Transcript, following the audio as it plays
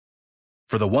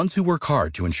For the ones who work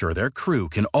hard to ensure their crew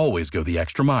can always go the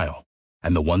extra mile,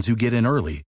 and the ones who get in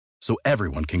early so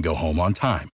everyone can go home on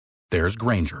time, there's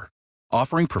Grainger,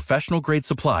 offering professional-grade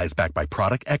supplies backed by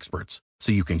product experts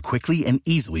so you can quickly and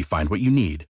easily find what you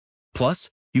need. Plus,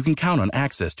 you can count on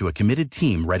access to a committed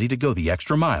team ready to go the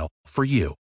extra mile for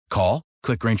you. Call,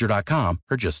 click Grainger.com,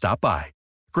 or just stop by.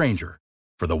 Grainger,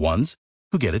 for the ones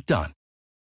who get it done.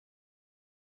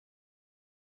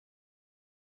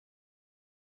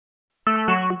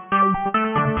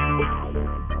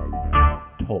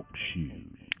 Talk shoes.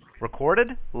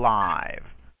 Recorded live.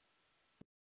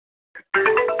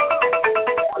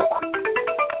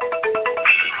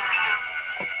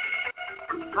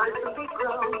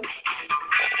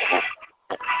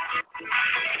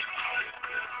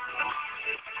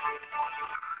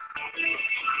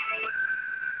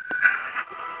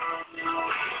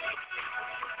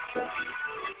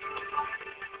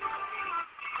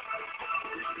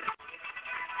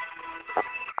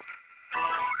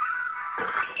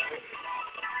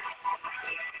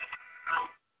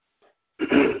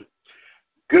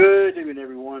 Good evening,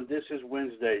 everyone. This is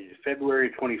Wednesday,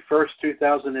 February 21st,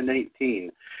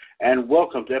 2018, and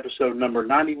welcome to episode number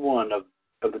 91 of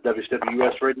the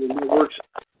WCWUS Radio Network's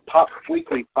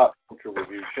weekly pop culture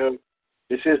review show.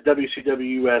 This is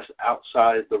WCWUS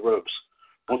Outside the Ropes.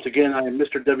 Once again, I am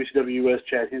Mr. WCWUS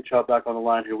Chad Henshaw back on the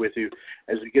line here with you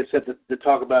as we get set to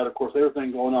talk about, of course,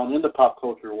 everything going on in the pop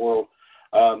culture world,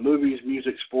 movies,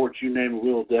 music, sports, you name it,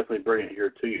 we'll definitely bring it here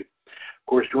to you. Of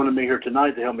course, joining me here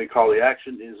tonight to help me call the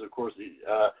action is, of course,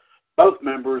 both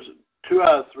members,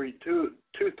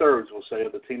 two-thirds, we'll say,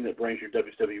 of the team that brings you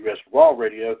WCWUS Raw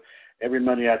Radio every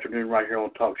Monday afternoon right here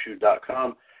on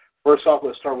TalkShoe.com. First off,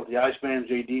 let's start with the Iceman,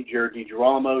 JD, Jared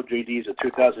DiGirolamo. JD is a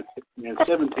 2016 and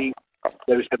 17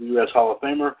 WCWUS Hall of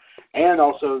Famer. And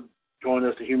also joining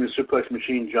us, the Human Suplex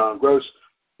Machine, John Gross.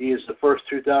 He is the first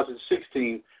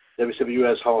 2016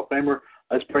 WCWUS Hall of Famer.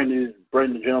 Let's bring the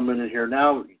gentleman in here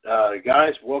now.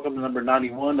 Guys, welcome to number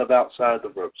 91 of Outside the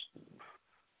Ropes.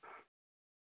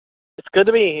 It's good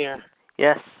to be here.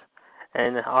 Yes,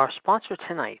 and our sponsor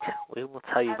tonight, we will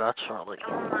tell you about shortly.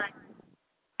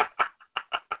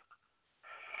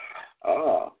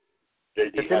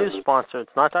 It's a new sponsor.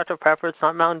 It's not Dr. Pepper. It's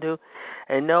not Mountain Dew.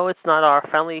 And no, it's not our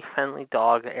friendly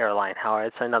dog airline. However,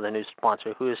 it's another new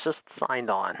sponsor who has just signed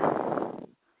on.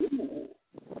 Ooh.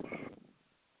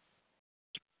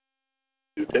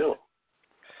 You tell.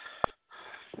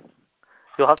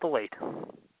 You'll have to wait.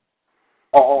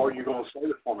 Oh, you're going to say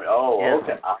it for me. Oh, yes.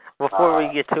 Okay. Before we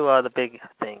get to the big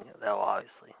thing, though,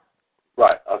 obviously.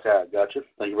 Right. Okay, I got you.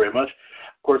 Thank you very much.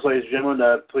 Of course, ladies and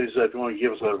gentlemen, please, if you want to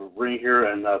give us a ring here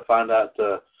and find out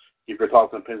if you're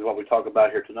talking opinions of what we talk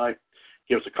about here tonight,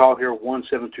 give us a call here,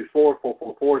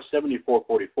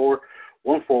 1-724-444-7444,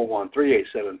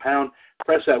 141-387-pound.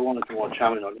 Press that one if you want to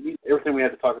chime in on everything we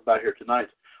have to talk about here tonight.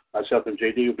 Myself and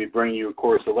JD will be bringing you, of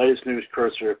course, the latest news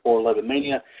courtesy of 411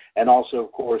 Mania, and also, of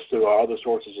course, to our other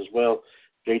sources as well.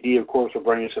 JD, of course, will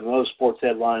bring you some of those sports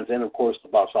headlines and, of course, the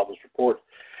box office report.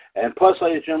 And plus,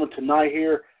 ladies and gentlemen, tonight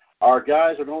here, our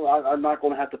guys are not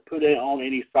going to have to put on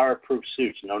any fireproof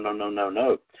suits. No.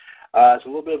 It's a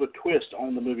little bit of a twist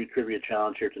on the movie trivia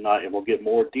challenge here tonight, and we'll get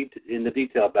more into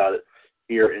detail about it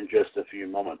here in just a few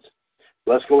moments.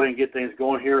 Let's go ahead and get things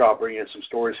going here. I'll bring in some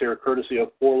stories here, courtesy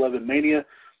of 411 Mania.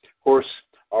 Of course,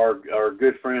 our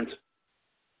good friends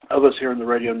of us here in the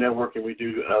radio network, and we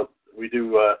do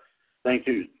thank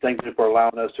you for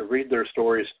allowing us to read their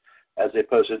stories as they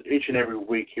post it each and every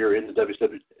week here in the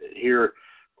WCW here.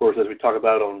 Of course, as we talk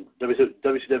about on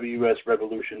WCWUS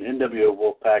Revolution, NWO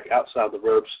Wolfpack, Outside the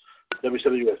Ropes,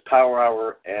 WCWUS Power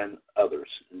Hour, and others,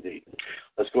 indeed.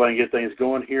 Let's go ahead and get things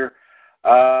going here.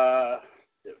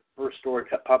 First story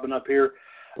popping up here.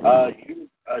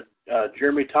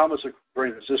 Jeremy Thomas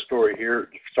brings us this story here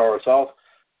to start us off.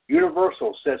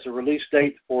 Universal sets a release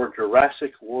date for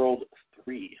Jurassic World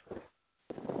 3.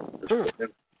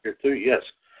 Here too, yes.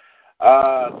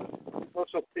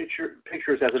 Universal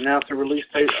Pictures has announced the release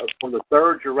date for the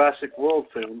third Jurassic World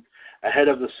film ahead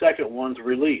of the second one's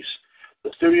release.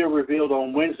 The studio revealed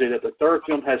on Wednesday that the third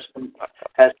film has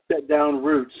set down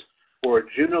roots for a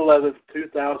June 11th,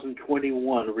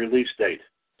 2021 release date.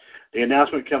 The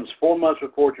announcement comes 4 months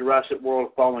before Jurassic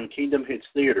World Fallen Kingdom hits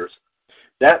theaters.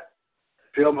 That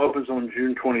film opens on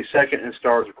June 22nd and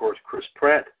stars, of course, Chris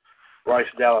Pratt, Bryce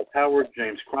Dallas Howard,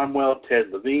 James Cromwell, Ted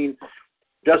Levine,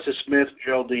 Justice Smith,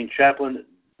 Geraldine Chaplin,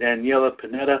 Daniela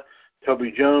Pineda,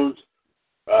 Toby Jones,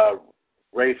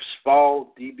 Rafe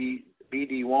Spall,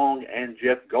 B.D. Wong, and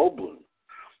Jeff Goldblum.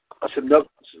 A synopsis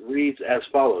reads as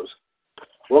follows.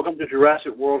 Welcome to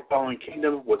Jurassic World Fallen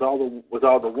Kingdom. With all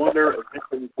the wonder,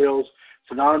 adventure, and thrills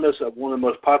synonymous of one of the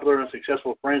most popular and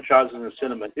successful franchises in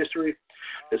cinema history.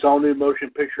 This all-new motion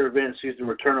picture event sees the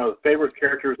return of favorite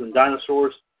characters and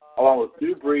dinosaurs, along with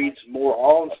new breeds, more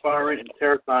awe-inspiring and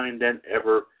terrifying than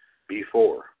ever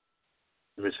before.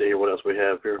 Let me see here what else we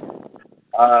have here.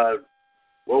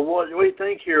 Well, what do you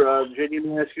think here, JD? Let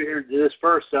me ask you here this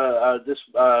first.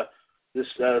 This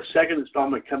second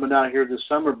installment coming out here this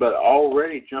summer, but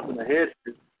already jumping ahead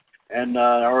and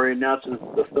already announcing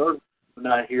the third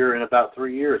coming out here in about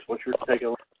 3 years. What's your take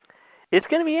on it? It's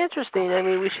going to be interesting. I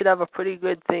mean, we should have a pretty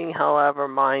good thing, however,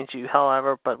 mind you,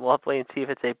 but we'll have to wait and see if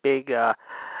it's a big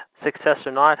success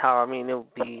or not. However, I mean, it'll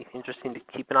be interesting to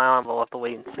keep an eye on, but we'll have to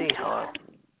wait and see, however.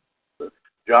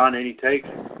 John, any take?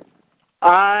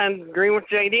 I'm agreeing with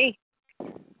JD.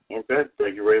 Okay,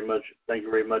 thank you very much. Thank you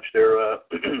very much there.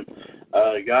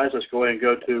 Guys, let's go ahead and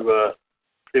go to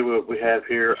see what we have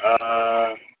here.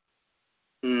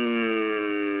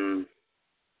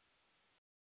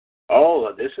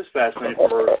 Oh, this is fascinating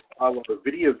for a lot of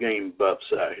video game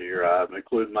buffs out here,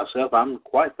 including myself. I'm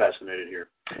quite fascinated here.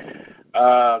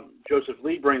 Joseph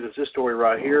Lee brings us this story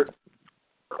right here.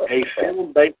 A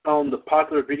film based on the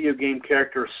popular video game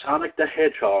character Sonic the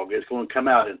Hedgehog is going to come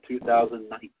out in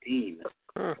 2019.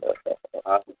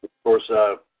 Of course,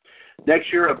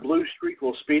 next year, a blue streak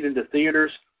will speed into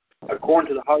theaters. According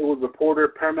to the Hollywood Reporter,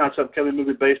 Paramount's upcoming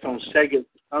movie based on Sega's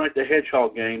Sonic the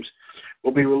Hedgehog games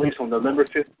will be released on November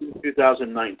 15,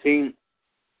 2019.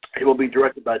 It will be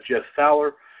directed by Jeff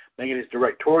Fowler, making his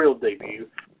directorial debut,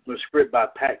 with a script by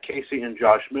Pat Casey and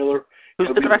Josh Miller. Who's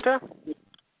the director?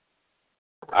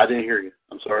 I didn't hear you.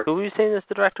 I'm sorry. Who were you saying is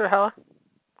the director, Howard?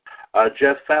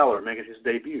 Jeff Fowler, making his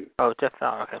debut. Oh, Jeff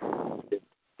Fowler, okay.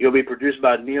 It'll be produced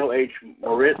by Neil H.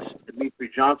 Moritz,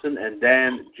 Dimitri Johnson, and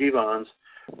Dan Givons,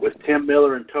 with Tim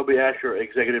Miller and Toby Asher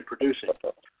executive producing.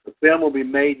 The film will be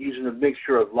made using a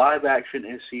mixture of live action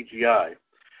and CGI.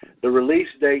 The release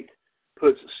date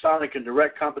puts Sonic in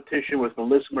direct competition with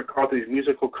Melissa McCarthy's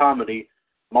musical comedy,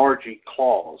 Margie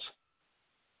Claus.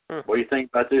 What do you think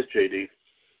about this, JD?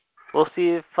 We'll see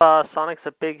if Sonic's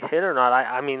a big hit or not.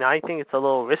 I mean, I think it's a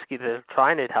little risky to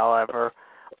try it, however.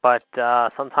 But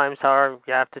sometimes, however,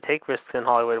 you have to take risks in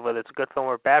Hollywood, whether it's a good film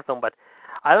or a bad film. But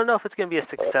I don't know if it's going to be a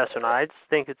success or not. I just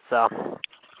think it's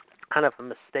kind of a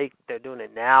mistake they're doing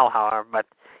it now, however, but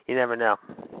you never know.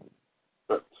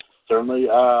 Certainly.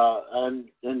 And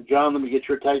John, let me get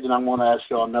your take, and I want to ask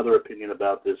you another opinion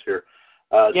about this here.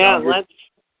 John,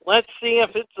 let's see if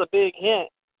it's a big hit.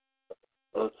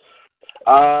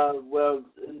 Well,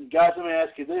 guys, let me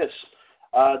ask you this.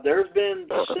 There's been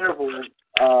several,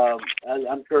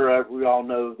 I'm sure we all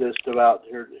know this throughout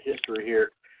history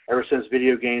here, ever since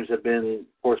video games have been,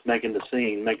 of course, making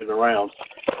the rounds.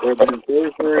 There have been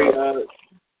very,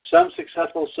 some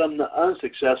successful, some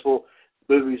unsuccessful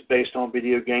movies based on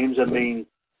video games. I mean,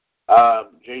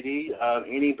 JD,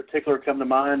 any particular come to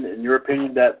mind, in your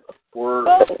opinion, that were...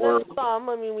 Well, some.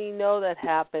 I mean, we know that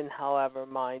happened, however,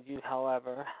 mind you,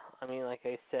 however. I mean, like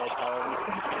I said,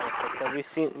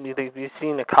 we've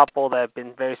seen a couple that have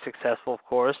been very successful, of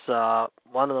course.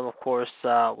 One of them, of course,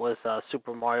 was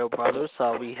Super Mario Brothers.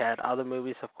 We had other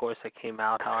movies, of course, that came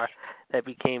out, however, that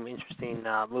became interesting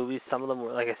movies. Some of them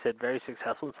were, like I said, very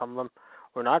successful, and some of them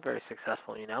were not very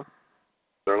successful, you know?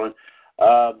 Certainly.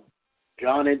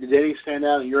 John, did any stand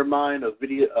out in your mind of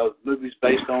movies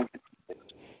based on?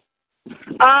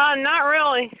 Not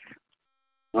really.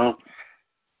 No.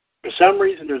 For some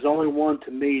reason, there's only one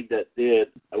to me that did.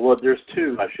 Well, there's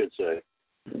two, I should say,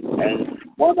 and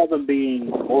one of them being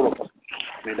Mortal Kombat.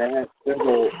 I mean, they had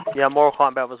several. Yeah, Mortal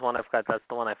Kombat was one I forgot. That's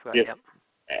the one I forgot. Yeah. Yep.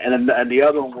 And the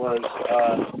other one was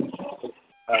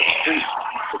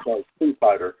Street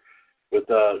Fighter with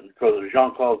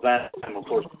Jean-Claude Van Damme, of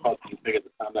course, probably big at the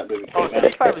time that movie came out.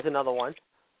 Street Fighter was another one.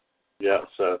 Yeah,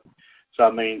 so I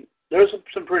mean, there's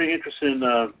some pretty interesting.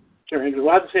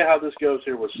 We'll have to see how this goes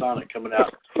here with Sonic coming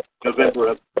out November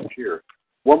of this year.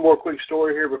 One more quick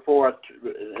story here before I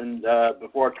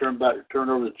turn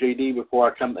over to JD before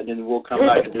I come, and then we'll come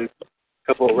back and do a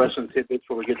couple of wrestling tidbits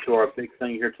before we get to our big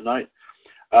thing here tonight.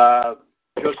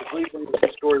 Joseph Lee brings us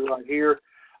a story right here.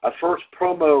 A first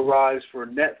promo arrives for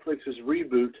Netflix's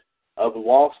reboot of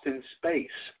Lost in Space.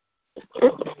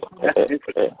 That's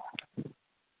interesting.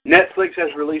 Netflix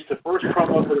has released the first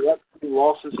promo for the upcoming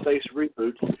Lost in Space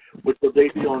reboot, which will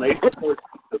debut on April 13th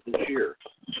of this year.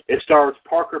 It stars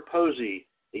Parker Posey,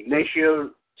 Ignacio,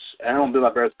 I don't know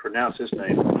if I pronounce his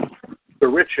name,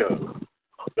 Baricho,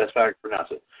 that's how I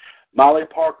pronounce it, Molly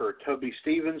Parker, Toby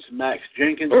Stevens, Max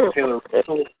Jenkins, Taylor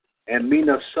Russell, and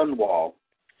Mina Sunwal.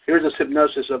 Here's a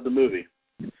synopsis of the movie.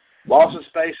 Lost in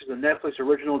Space is a Netflix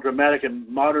original dramatic and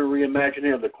modern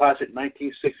reimagining of the classic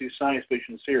 1960s science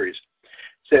fiction series.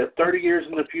 Set 30 years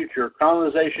in the future,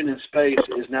 colonization in space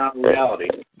is now a reality.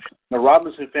 The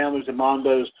Robinson families and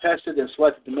Mondos tested and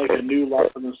selected to make a new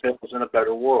life for themselves in a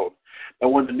better world. But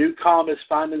when the new colonists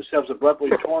find themselves abruptly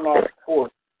torn off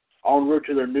course en route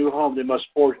to their new home, they must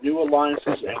forge new alliances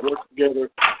and work together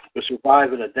to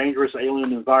survive in a dangerous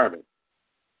alien environment,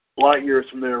 light years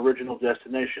from their original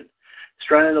destination.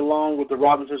 Stranded along with the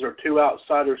Robinsons are two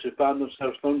outsiders who find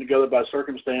themselves thrown together by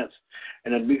circumstance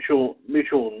and a mutual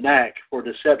knack for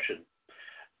deception.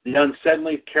 The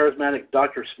unsettlingly charismatic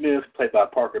Dr. Smith, played by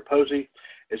Parker Posey,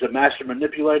 is a master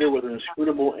manipulator with an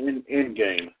inscrutable end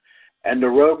game. And the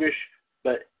roguish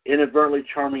but inadvertently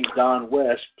charming Don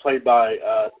West, played by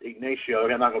Ignacio,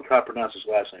 I'm not going to try to pronounce his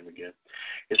last name again,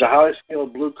 is a highly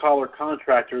skilled blue-collar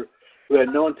contractor who had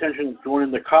no intention of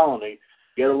joining the colony,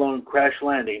 yet alone crash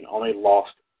landing on a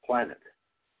lost planet.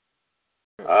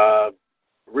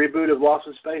 Reboot of Lost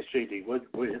in Space, JD. What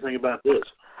do you think about this?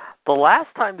 The last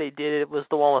time they did it was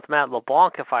the one with Matt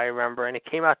LeBlanc, if I remember, and it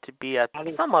came out to be a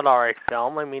somewhat alright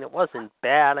film. I mean, it wasn't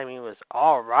bad. I mean, it was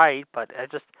alright, but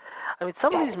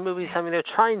some of these movies, they're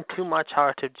trying too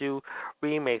hard to do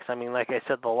remakes. I mean, like I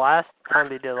said, the last time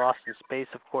they did Lost in Space,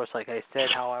 of course, like I said,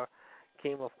 however,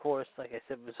 came, of course, like I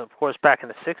said, was, of course, back in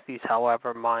the 60s,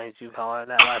 however, mind you, however,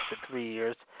 that lasted 3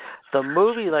 years. The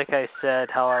movie, like I said,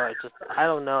 however, I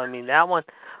don't know. I mean, that one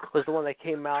was the one that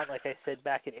came out, like I said,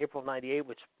 back in April of 98,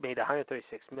 which made $136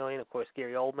 million. Of course,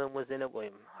 Gary Oldman was in it,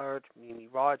 William Hurt, Mimi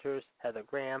Rogers, Heather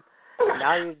Graham. And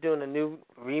now you're doing a new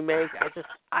remake.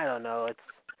 I don't know.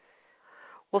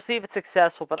 We'll see if it's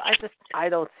successful, but I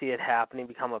don't see it happening,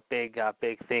 become a big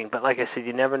thing. But like I said,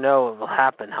 you never know what will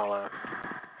happen, however.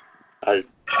 I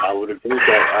would agree with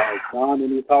that. John,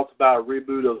 any thoughts about a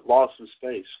reboot of Lost in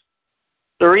Space?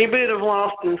 The reboot of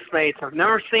Lost in Space. I've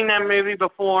never seen that movie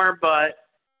before, but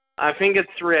I think it's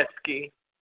risky.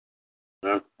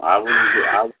 No, I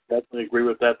would definitely agree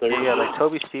with that there. Yeah, like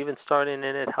Toby Stevens starting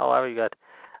in it. However, you got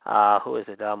who is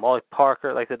it? Molly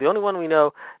Parker. Like the only one we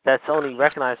know that's only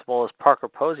recognizable is Parker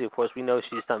Posey. Of course, we know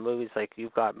she's done movies like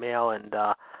You've Got Mail and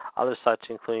other such,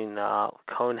 including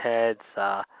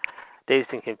Coneheads, Dazed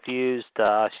and Confused.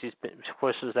 She's been, of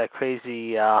course, was that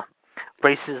crazy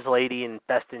braces lady in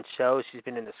Best in Show. She's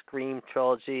been in the Scream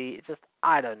trilogy.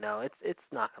 I don't know. It's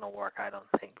not going to work. I don't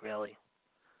think really.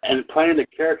 And playing the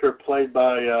character played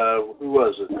by who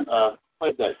was it?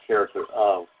 Played that character.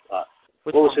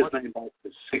 What was his name on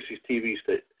the 60s TV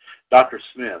station? Dr.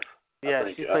 Smith. Yeah,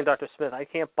 she's playing Dr. Smith. I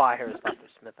can't buy her as Dr.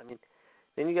 Smith. I mean,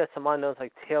 then you got some unknowns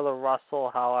like Taylor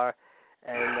Russell, however,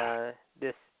 and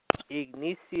this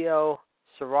Ignacio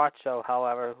Sriracha,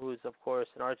 however, who's of course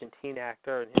an Argentine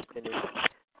actor and has been in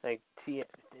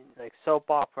like soap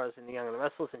operas and Young and the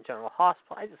Restless and General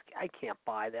Hospital. I can't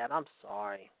buy that. I'm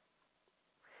sorry.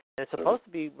 And it's supposed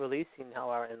to be releasing,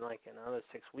 however, in like another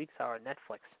 6 weeks, however, on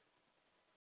Netflix.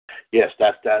 Yes,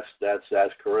 that's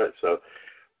correct. So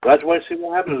we'll have to wait and see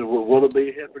what happens. Will it be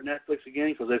a hit for Netflix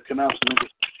again? Because they've come out with some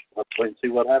interesting. Let's wait and see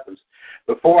what happens.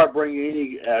 Before I bring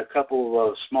you a couple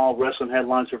of small wrestling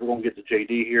headlines, if we're going to get to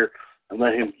JD here and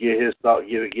let him give his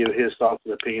thoughts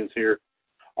and opinions here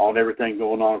on everything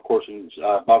going on, of course, in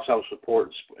box office support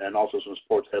and also some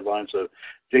sports headlines. So,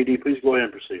 JD, please go ahead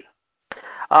and proceed.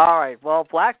 All right. Well,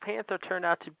 Black Panther turned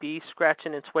out to be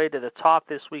scratching its way to the top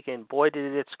this weekend. Boy,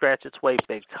 did it scratch its way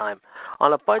big time.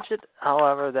 On a budget,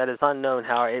 however, that is unknown,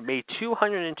 however, it made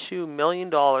 $202 million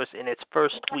in its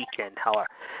first weekend, however.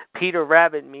 Peter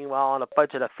Rabbit, meanwhile, on a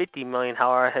budget of $50 million,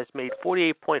 however, has made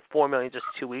 $48.4 million just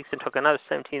 2 weeks and took another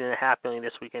 $17.5 million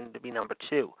this weekend to be number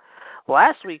 2.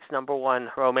 Last week's number 1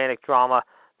 romantic drama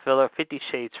thriller 50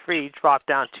 Shades Free dropped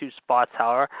down 2 spots,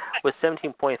 however, with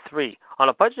 17.3. On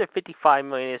a budget of $55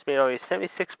 million, it's made already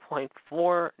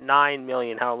 $76.49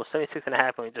 million, however, with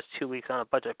 $76.5 million just 2 weeks on a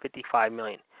budget of $55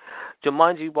 million.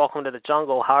 Jumanji: Welcome to the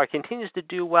Jungle, however, continues to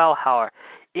do well, however.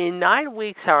 In 9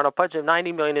 weeks, however, on a budget of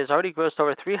 $90 million, it has already grossed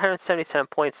over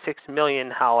 $377.6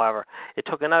 million, however. It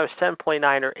took another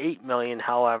 $7.9 or $8 million,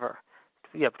 however.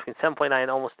 Yeah, between $7.9 and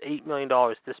almost $8 million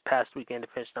this past weekend to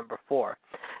finish number 4.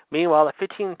 Meanwhile, the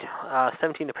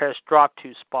 15-17 to Paris dropped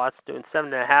 2 spots, doing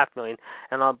 $7.5 million,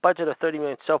 and on a budget of $30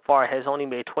 million so far, has only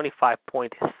made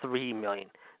 $25.3 million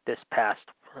this past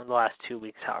the last 2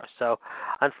 weeks, however. So,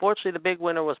 unfortunately, the big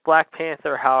winner was Black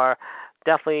Panther, however,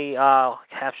 definitely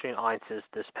capturing audiences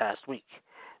this past week.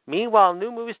 Meanwhile,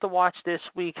 new movies to watch this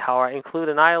week, however, include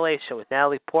Annihilation with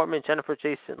Natalie Portman, Jennifer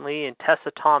Jason Leigh, and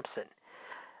Tessa Thompson.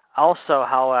 Also,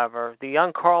 however, the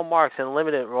young Karl Marx in a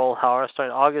limited role, however,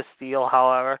 starring August Steele,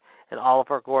 however, and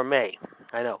Oliver Gourmet.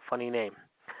 I know, funny name.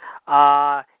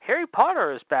 Harry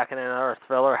Potter is back in another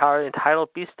thriller, however, entitled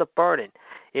Beast of Burden,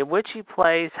 in which he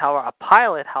plays, however, a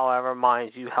pilot, however,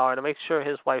 mind you, however, to make sure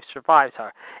his wife survives,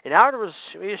 however. In order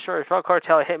to reassure a drug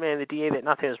cartel hitman and the DA that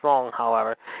nothing is wrong,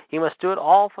 however, he must do it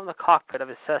all from the cockpit of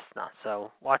his Cessna,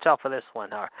 so watch out for this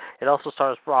one, however. It also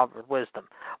stars Robert Wisdom.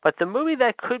 But the movie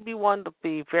that could be one to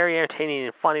be very entertaining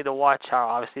and funny to watch,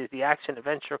 however, obviously, is the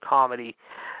action-adventure comedy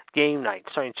Game Night,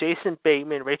 starring Jason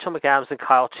Bateman, Rachel McAdams, and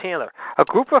Kyle Chandler. A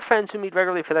group of friends who meet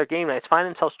regularly for their game nights find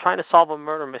themselves trying to solve a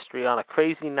murder mystery on a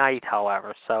crazy night,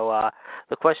 however. So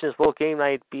the question is, will Game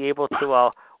Night be able to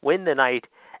win the night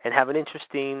and have an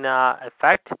interesting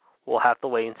effect? We'll have to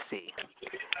wait and see.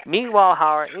 Meanwhile,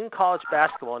 however, in college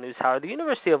basketball news, however, the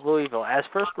University of Louisville, as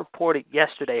first reported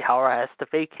yesterday, however, has to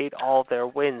vacate all of their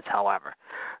wins, however,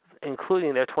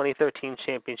 including their 2013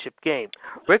 championship game.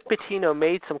 Rick Pitino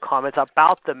made some comments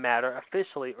about the matter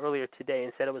officially earlier today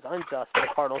and said it was unjust for the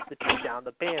Cardinals to take down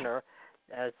the banner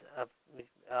as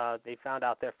they found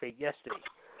out their fate yesterday.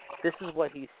 This is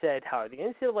what he said, however. The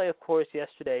NCAA, of course,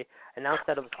 yesterday announced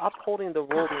that it was upholding the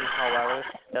ruling, however,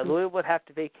 that Louisville would have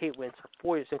to vacate wins for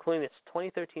 4 years, including its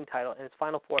 2013 title and its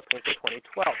Final Four appearance in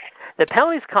 2012. The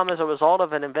penalties come as a result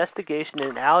of an investigation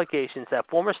and allegations that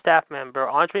former staff member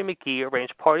Andre McGee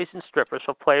arranged parties and strippers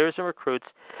for players and recruits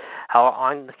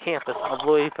on the campus of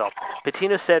Louisville.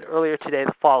 Pitino said earlier today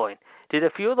the following: did a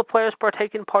few of the players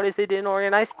partake in parties they didn't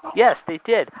organize? Yes, they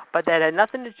did, but that had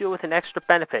nothing to do with an extra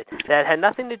benefit. That had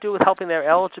nothing to do with helping their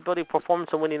eligibility, performance,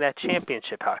 and winning that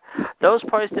championship. However, those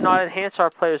parties did not enhance our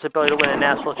players' ability to win a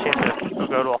national championship or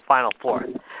go to a Final Four.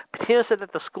 Pitino said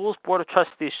that the school's board of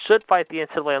trustees should fight the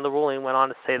NCAA on the ruling and went on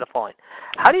to say the following: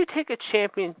 how do you take a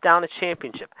champion down a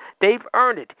championship? They've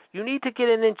earned it. You need to get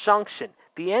an injunction.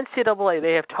 The NCAA,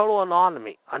 they have total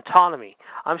autonomy.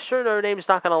 I'm sure Notre Dame is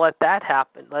not going to let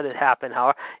it happen,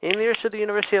 however. In the interest of the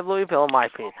University of Louisville, in my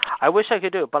opinion. I wish I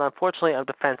could do it, but unfortunately I'm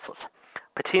defenseless.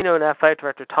 Pitino and athletic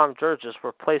director Tom Jurges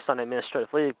were placed on administrative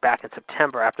leave back in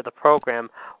September after the program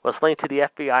was linked to the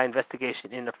FBI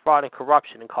investigation into fraud and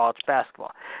corruption in college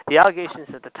basketball. The allegations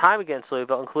at the time against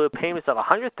Louisville included payments of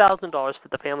 $100,000 for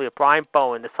the family of Brian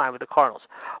Bowen to sign with the Cardinals.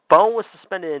 Bowen was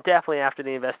suspended indefinitely after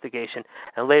the investigation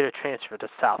and later transferred to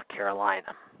South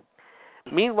Carolina.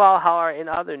 Meanwhile, however, in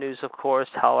other news, of course,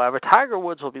 however, Tiger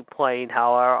Woods will be playing,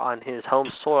 however, on his home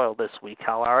soil this week,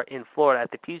 however, in Florida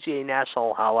at the PGA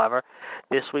National, however,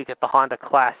 this week at the Honda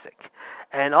Classic.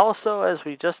 And also, as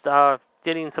we just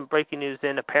getting some breaking news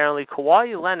in, apparently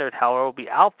Kawhi Leonard, however, will be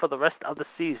out for the rest of the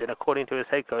season, according to his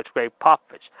head coach, Greg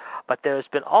Popovich. But there has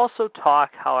been also talk,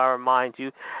 however, mind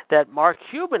you, that Mark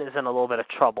Cuban is in a little bit of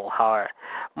trouble, however.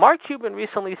 Mark Cuban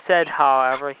recently said,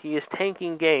 however, he is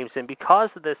tanking games, and because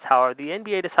of this, however, the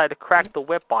NBA decided to crack the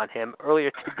whip on him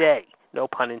earlier today. No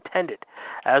pun intended.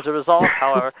 As a result,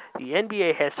 however, the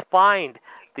NBA has fined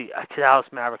the Dallas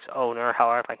Mavericks owner,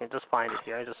 however, if I can just find it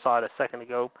here. I just saw it a second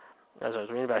ago as I was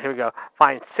reading about it. Here we go.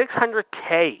 Fined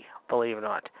 $600K, believe it or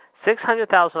not.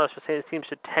 $600,000 for saying the team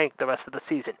should tank the rest of the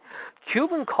season.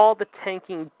 Cuban called the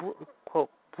tanking, quote,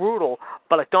 brutal,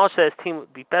 but acknowledged that his team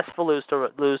would be best for lose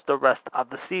the rest of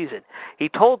the season. He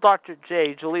told Dr.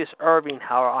 J. Julius Erving,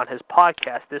 however, on his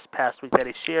podcast this past week that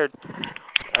he shared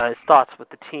his thoughts with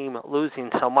the team losing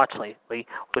so much lately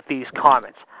with these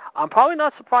comments. I'm probably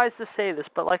not surprised to say this,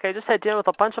 but like I just had dinner with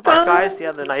a bunch of our guys the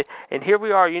other night, and here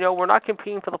we are, we're not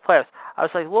competing for the playoffs. I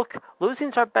was like, look,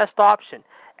 losing's our best option.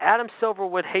 Adam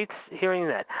Silverwood hates hearing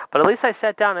that, but at least I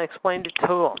sat down and explained it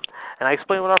to him. And I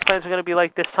explained what our plans are going to be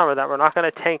like this summer, that we're not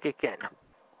going to tank again.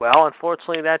 Well,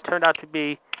 unfortunately, that turned out to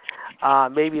be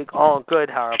maybe all good,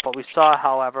 however, but we saw,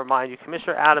 however, mind you,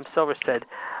 Commissioner Adam Silver said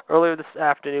earlier this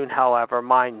afternoon, however,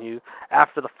 mind you,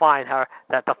 after the fine, however,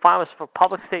 that the fine was for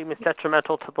public statements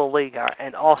detrimental to the league,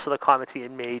 and also the comments he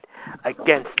had made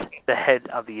against the head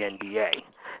of the NBA.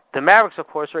 The Mavericks, of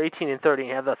course, are 18-30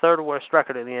 and have the third worst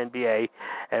record in the NBA,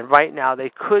 and right now they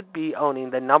could be owning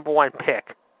the number one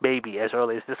pick, maybe as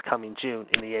early as this coming June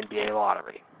in the NBA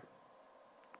lottery.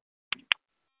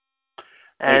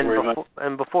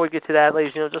 And before we get to that,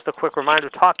 ladies, just a quick reminder,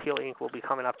 Top Heel Inc. will be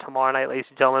coming up tomorrow night, ladies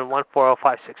and gentlemen,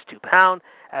 140-562-POUND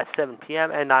at 7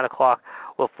 p.m. and 9 o'clock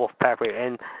with Wolfpack Radio.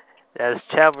 And as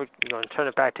Chad, we're going to turn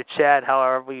it back to Chad.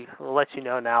 However, we will let you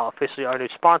know now, officially our new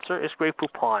sponsor is Grey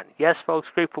Poupon. Yes, folks,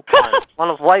 Grey Poupon,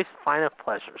 one of life's finest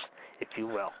pleasures, if you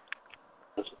will.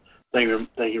 Thank you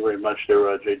very much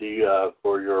there, JD,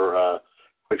 for your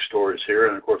quick stories here.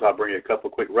 And, of course, I'll bring you a couple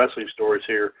of quick wrestling stories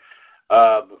here.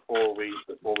 Before we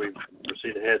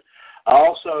proceed ahead.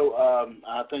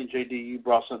 I think, JD, you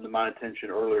brought something to my attention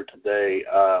earlier today.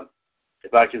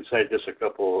 If I can say just a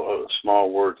couple of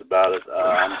small words about it,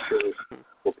 I'm sure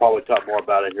we'll probably talk more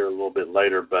about it here a little bit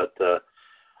later, but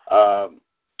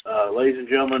Ladies and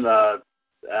gentlemen,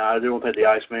 I do want to thank the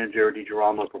Iceman, Jared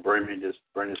DiGirolamo, for bringing this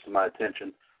to my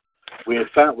attention. We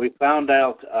found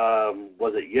out,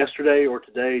 was it yesterday or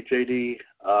today, JD?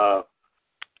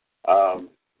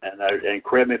 And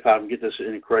correct me if I can get this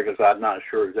incorrect, because I'm not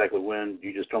sure exactly when.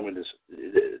 You just told me this.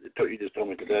 You just told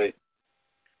me today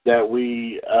that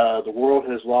the world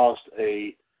has lost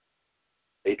a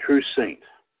true saint.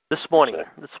 This morning.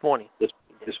 This morning.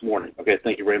 Okay,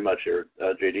 thank you very much, here,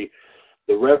 JD.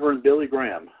 The Reverend Billy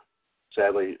Graham,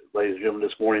 sadly, ladies and gentlemen,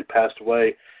 this morning passed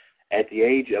away at the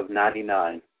age of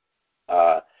 99.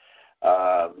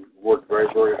 Worked very,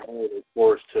 very hard, of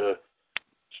course, to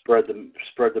spread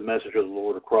the message of the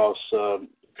Lord across the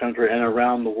country and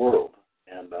around the world.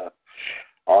 And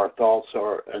our thoughts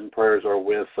and prayers are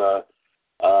with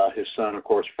his son, of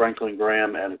course, Franklin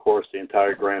Graham, and of course the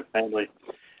entire Graham family,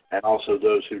 and also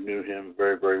those who knew him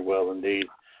very, very well indeed.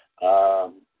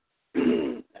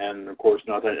 And of course,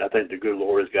 I think the good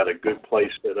Lord has got a good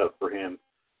place set up for him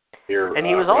here. And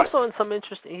he was also in some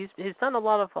interesting. He's done a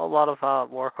lot of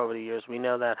work over the years. We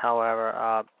know that,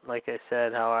 however, like I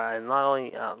said, however, and not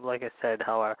only like I said,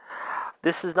 however,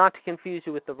 this is not to confuse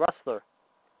you with the wrestler,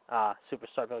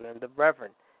 superstar Billy Graham, the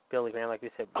Reverend Billy Graham. Like we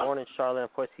said, born in Charlotte.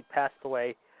 Of course, he passed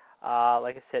away.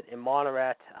 Like I said, in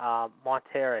Montserrat,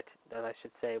 as I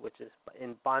should say, which is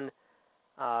in Buncombe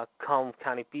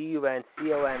County, Buncombe.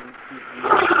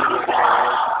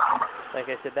 Like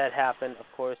I said, that happened. Of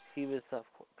course, he was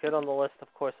appeared on the list,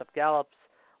 of course, of Gallup's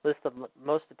list of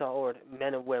most adored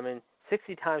men and women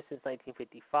 60 times since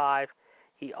 1955.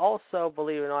 He also,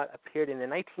 believe it or not, appeared in the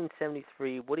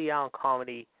 1973 Woody Allen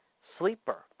comedy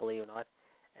Sleeper, believe it or not.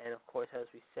 And, of course, as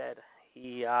we said,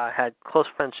 he had close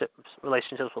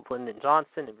relationships with Lyndon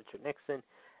Johnson and Richard Nixon,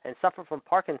 and suffered from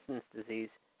Parkinson's disease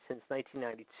since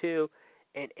 1992.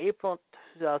 In April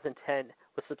 2010,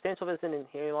 with substantial visit and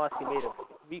hearing loss, he made a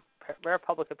rare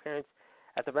public appearance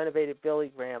at the renovated Billy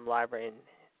Graham Library, and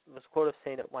was quoted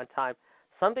saying at one time,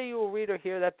 "Someday you will read or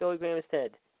hear that Billy Graham is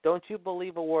dead. Don't you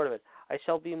believe a word of it. I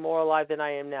shall be more alive than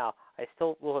I am now. I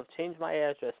still will have changed my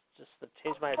address,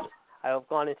 I have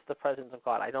gone into the presence of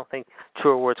God." I don't think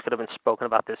truer words could have been spoken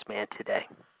about this man today.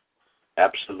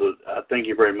 Absolutely. Thank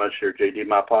you very much, here, JD.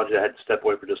 My apologies. I had to step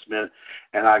away for just a minute,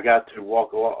 and I got to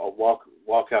walk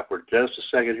out for just a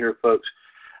second here, folks.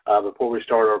 Before we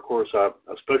start, of course, a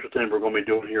special thing we're going to be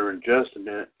doing here in just a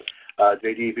minute.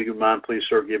 JD, if you could mind, please,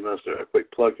 sir, giving us a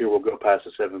quick plug here. We'll go past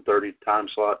the 7:30 time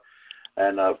slot,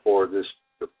 and of course,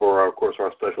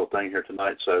 our special thing here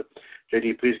tonight. So,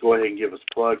 JD, please go ahead and give us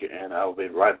a plug, and I'll be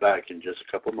right back in just a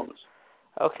couple of moments.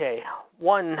 Okay,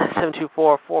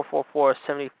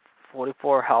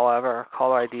 1-724-444-7044. However,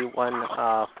 caller ID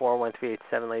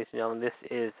 141-387. Ladies and gentlemen, this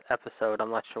is episode.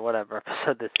 I'm not sure whatever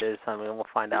episode this is. I mean, we'll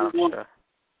find out. I'm sure.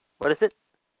 What is it?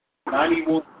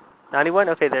 91. 91?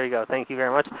 Okay, there you go. Thank you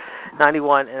very much.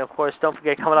 91. And, of course, don't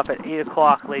forget, coming up at 8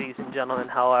 o'clock, ladies and gentlemen,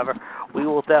 however, we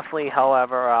will definitely,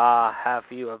 however, have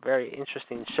you a very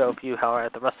interesting show for you, however,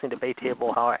 at the Wrestling Debate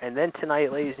Table, however. And then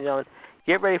tonight, ladies and gentlemen,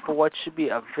 get ready for what should be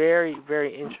a very,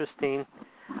 very interesting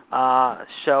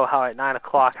show, however, at 9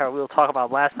 o'clock. However, we will talk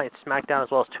about last night's SmackDown as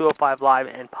well as 205 Live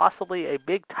and possibly a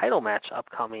big title match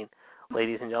upcoming,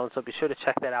 ladies and gentlemen. So be sure to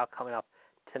check that out coming up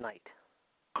tonight.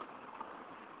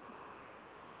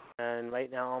 And right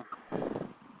now,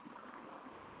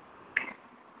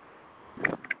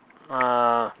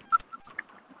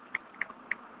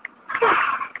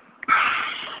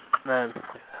 then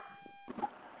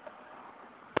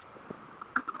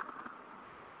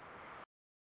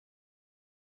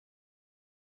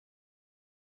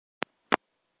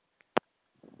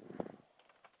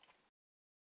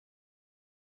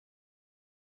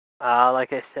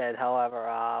like I said,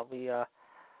 however, we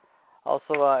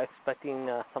also expecting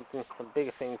some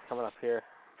bigger things coming up here,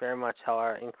 very much,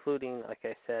 however, including, like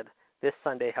I said, this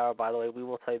Sunday, however, by the way, we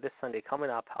will tell you this Sunday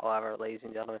coming up, however, ladies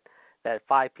and gentlemen, that at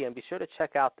 5 p.m. Be sure to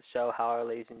check out the show, however,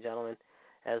 ladies and gentlemen,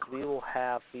 as we will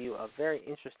have for you a very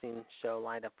interesting show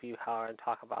lined up for you, however, and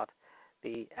talk about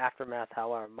the aftermath,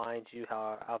 however, mind you,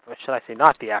 however, or should I say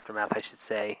not the aftermath, I should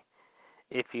say,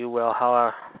 if you will,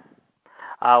 however,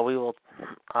 we will,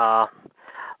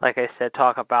 like I said,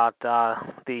 talk about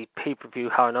the pay-per-view,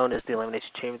 how known as the Elimination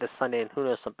Chamber, this Sunday, and who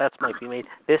knows, some bets might be made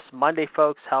this Monday,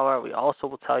 folks. However, we also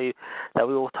will tell you that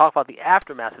we will talk about the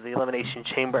aftermath of the Elimination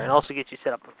Chamber and also get you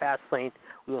set up for Fastlane.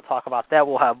 We will talk about that.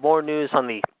 We'll have more news on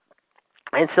the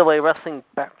NCAA Wrestling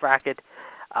Bracket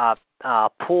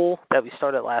pool that we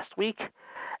started last week.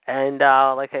 And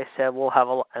like I said, we'll have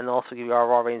and also give you our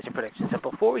Raw ratings and predictions. And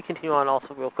before we continue on,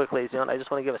 also real quick, ladies and gentlemen, I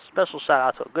just want to give a special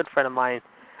shout-out to a good friend of mine,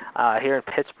 here in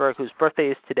Pittsburgh, whose birthday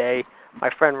is today. My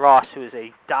friend Ross, who is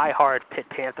a diehard Pitt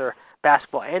Panther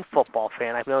basketball and football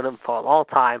fan. I've known him for a long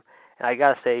time. And I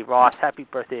got to say, Ross, happy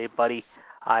birthday, buddy.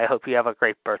 I hope you have a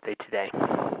great birthday today.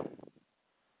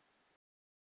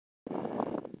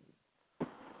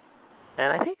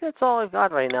 And I think that's all I've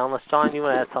got right now, unless, John, you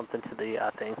want to add something to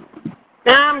the thing.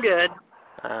 No, I'm good.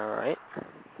 All right.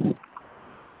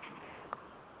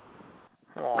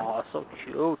 Oh, so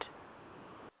cute.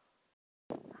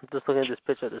 I'm just looking at this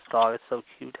picture of this dog. It's so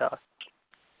cute.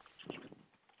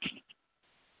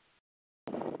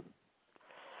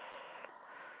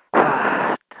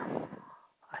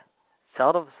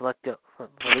 Zelda was elected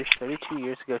released 32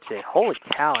 years ago today. Holy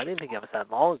cow, I didn't think it was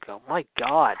that long ago. My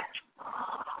God.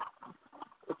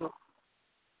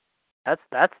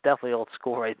 That's definitely old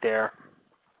school right there.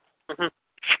 Mm-hmm.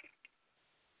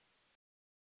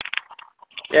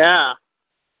 Yeah.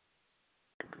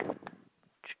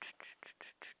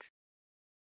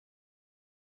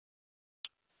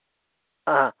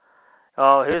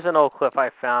 Oh, here's an old clip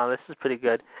I found. This is pretty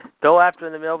good. Go after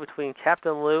in the middle between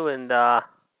Captain Lou and,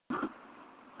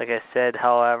 like I said,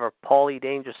 however, Paulie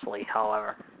Dangerously,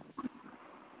 however.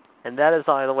 And that is,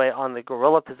 by the way, on the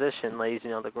Gorilla Position, ladies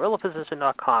and gentlemen,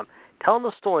 thegorillaposition.com. Telling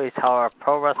the stories, however,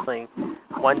 pro wrestling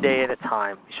one day at a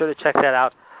time. Be sure to check that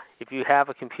out if you have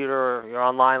a computer or you're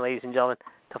online, ladies and gentlemen,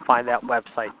 to find that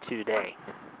website today.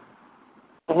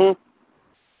 Mm-hmm.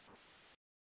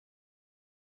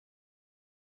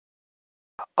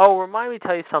 Oh, remind me to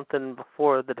tell you something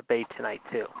before the debate tonight,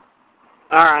 too.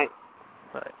 All right.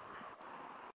 Right.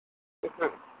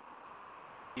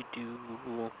 You do.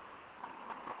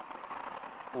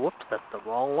 Whoops, that's the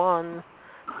wrong one.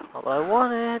 Although I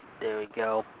want it. There we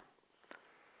go.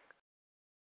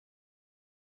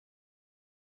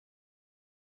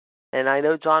 And I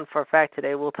know John, for a fact,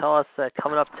 today will tell us that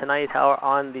coming up tonight, how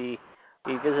on the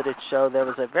Revisited show, there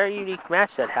was a very unique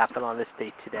match that happened on this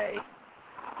date today.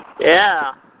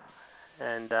 Yeah.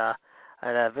 And a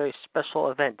very special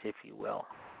event, if you will.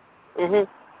 Mhm.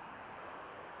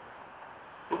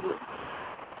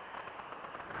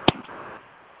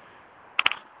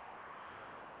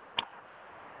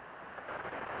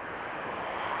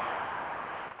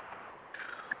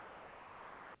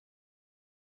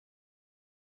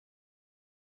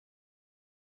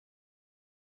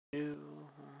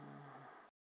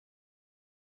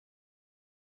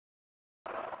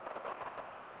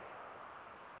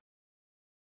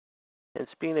 And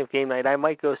speaking of game night, I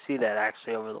might go see that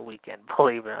actually over the weekend.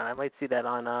 Believe it or not, I might see that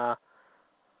on. I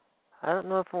don't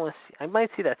know if I want to see. I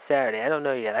might see that Saturday. I don't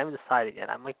know yet. I haven't decided yet.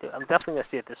 I'm definitely gonna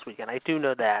see it this weekend. I do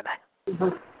know that.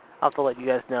 Mhm. I'll have to let you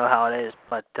guys know how it is.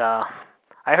 But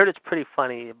I heard it's pretty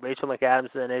funny. Rachel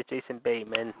McAdams and Jason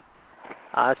Bateman.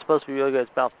 It's supposed to be really good.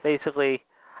 It's about basically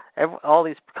all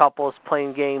these couples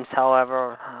playing games,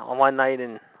 however, on one night,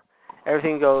 and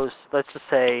everything goes, let's just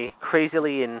say,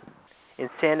 crazily and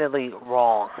insanely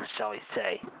wrong, shall we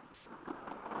say.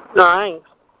 Nice.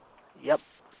 Yep.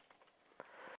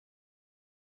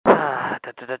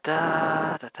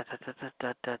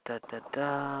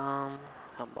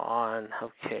 Come on.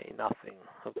 Okay, nothing.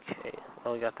 Okay,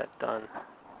 well, we got that done.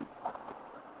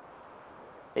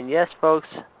 And yes, folks,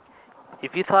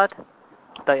 if you thought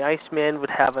the Iceman would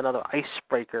have another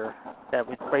icebreaker that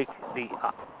would break the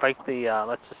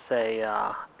let's just say,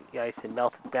 the ice and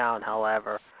melt it down,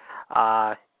 however,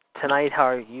 tonight,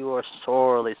 however, you are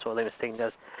sorely mistaken,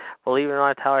 because believe it or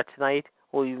not, however, tonight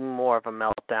will be more of a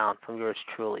meltdown from yours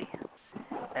truly.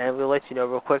 And we'll let you know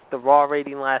real quick, the Raw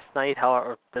rating last night,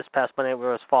 however, this past Monday,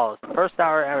 was as follows. The first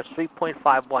hour averaged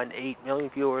 3.518 million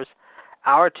viewers.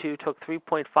 Hour 2 took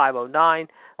 3.509.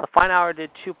 The final hour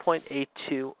did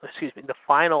 2.82. Excuse me. The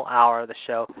final hour of the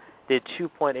show did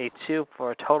 2.82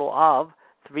 for a total of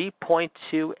 3.28.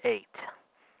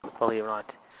 Believe it or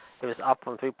not, it was up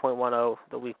from 3.10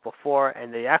 the week before,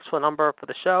 and the actual number for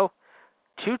the show,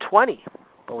 220.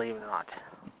 Believe it or not.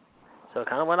 So it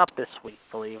kind of went up this week,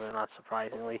 believe it or not,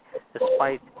 surprisingly,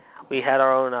 despite we had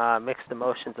our own mixed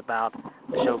emotions about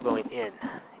the show going in,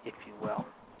 if you will.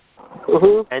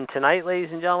 Mhm. And tonight,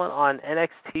 ladies and gentlemen, on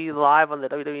NXT Live on the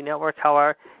WWE Network,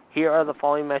 however, here are the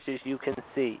following matches you can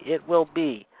see. It will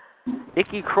be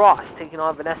Nikki Cross taking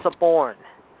on Vanessa Bourne,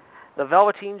 the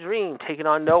Velveteen Dream taking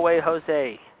on No Way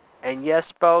Jose, and yes,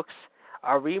 folks,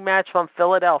 a rematch from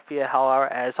Philadelphia,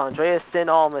 however, as Andreas Sin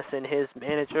Almas and his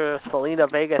manager, Selena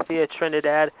Vega Thea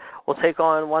Trinidad, will take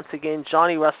on, once again,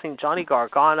 Johnny Wrestling, Johnny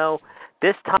Gargano.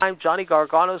 This time, Johnny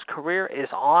Gargano's career is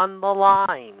on the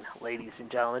line, ladies and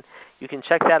gentlemen. You can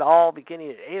check that all beginning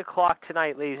at 8 o'clock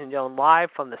tonight, ladies and gentlemen, live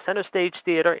from the Center Stage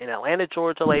Theater in Atlanta,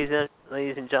 Georgia, ladies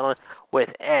and gentlemen, with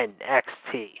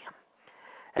NXT.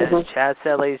 And as Chad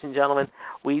said, ladies and gentlemen,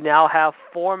 we now have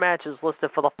 4 matches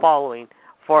listed for the following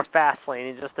for Fastlane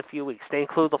in just a few weeks. They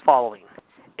include the following: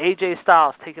 AJ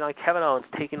Styles taking on Kevin Owens,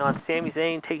 taking on Sami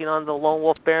Zayn, taking on the Lone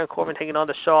Wolf Baron Corbin, taking on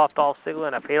the Show-Off Dolph Ziggler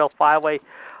in a fatal 5-way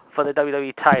for the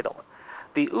WWE title.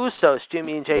 The Usos,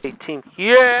 Jimmy and Jay Team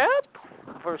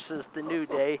versus the New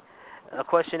Day. The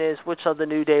question is, which of the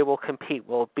New Day will compete?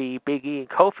 Will it be Big E and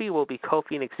Kofi? Will it be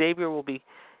Kofi and Xavier? Will it be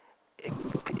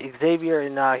Xavier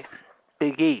and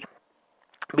Big E?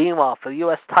 Meanwhile, for the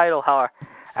U.S. title, however,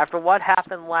 after what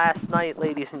happened last night,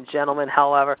 ladies and gentlemen,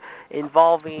 however,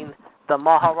 involving the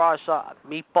Maharaja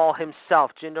Meatball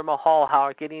himself, Jinder Mahal,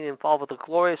 however, getting involved with the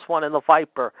Glorious One and the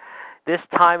Viper. This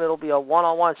time it'll be a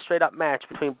one-on-one straight-up match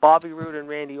between Bobby Roode and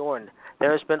Randy Orton.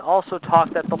 There has been also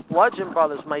talk that the Bludgeon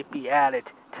Brothers might be added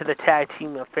to the tag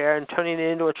team affair and turning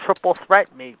it into a triple threat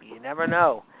maybe. You never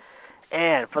know.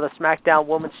 And for the SmackDown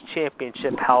Women's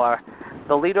Championship, however,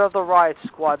 the leader of the Riot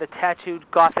Squad, the tattooed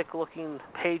gothic-looking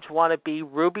Paige wannabe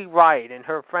Ruby Riott, and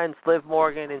her friends Liv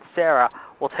Morgan and Sarah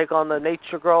will take on the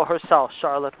Nature Girl herself,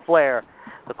 Charlotte Flair.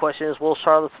 The question is, will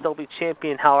Charlotte still be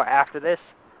champion, however, after this?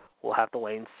 We'll have to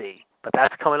wait and see. But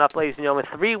that's coming up, ladies and gentlemen,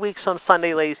 3 weeks on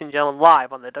Sunday, ladies and gentlemen,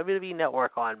 live on the WWE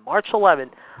Network on March 11th,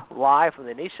 live from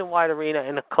the Nationwide Arena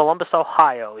in Columbus,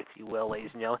 Ohio, if you will, ladies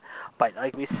and gentlemen. But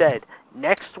like we said,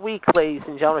 next week, ladies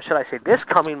and gentlemen, should I say this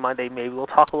coming Monday, maybe we'll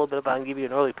talk a little bit about and give you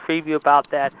an early preview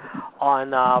about that on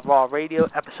Raw Radio,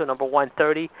 episode number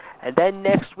 130. And then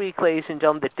next week, ladies and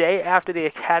gentlemen, the day after the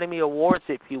Academy Awards,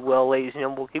 if you will, ladies and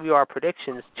gentlemen, we'll give you our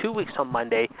predictions 2 weeks on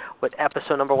Monday with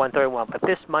episode number 131. But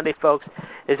this Monday, folks,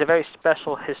 is a very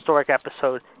special, historic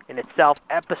episode in itself,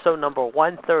 episode number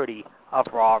 130 of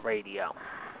Raw Radio.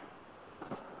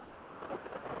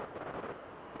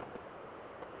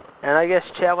 And I guess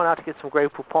Chad went out to get some Grey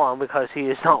Poupon because he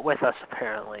is not with us,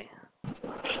 apparently.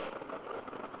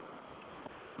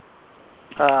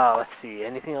 Let's see.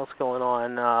 Anything else going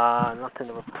on? Nothing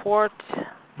to report.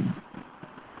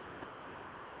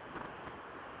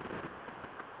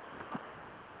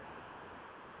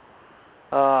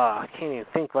 I can't even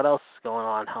think what else is going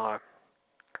on, however.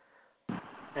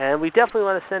 And we definitely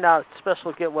want to send out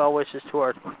special get well wishes to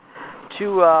our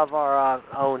 2 of our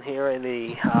own here in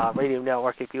the radio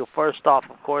network. If you first off,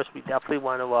 of course, we definitely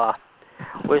want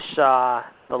to wish the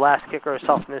last kicker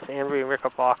herself, Miss Andrea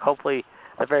Rickenbach, hopefully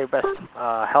the very best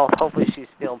health. Hopefully she's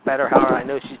feeling better. However, I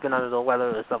know she's been under the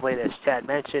weather as of late, as Chad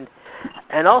mentioned.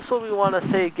 And also we want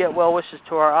to say get well wishes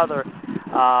to our other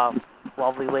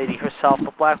lovely lady herself,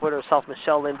 the Black Widow herself,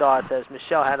 Michelle Lindahl. As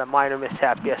Michelle had a minor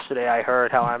mishap yesterday, I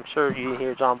heard. How I'm sure you didn't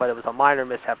hear, John, but it was a minor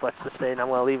mishap, let's just say, and I'm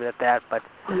going to leave it at that. But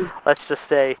let's just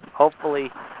say,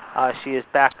 hopefully, she is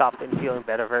back up and feeling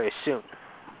better very soon.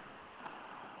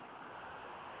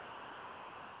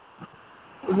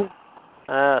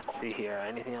 Let's see here.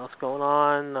 Anything else going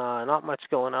on? Not much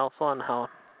going else on. How?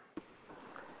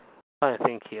 I'm trying to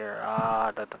think here.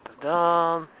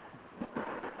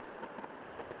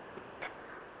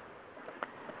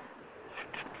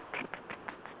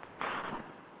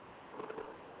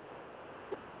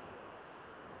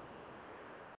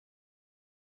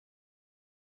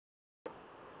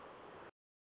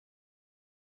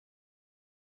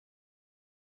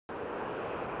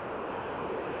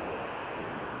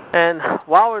 And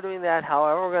while we're doing that,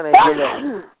 however, we're going to give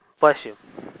it... Bless you.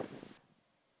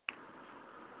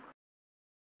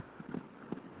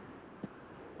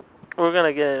 We're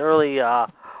going to get an early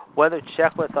weather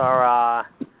check with our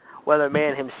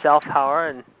weatherman himself, however,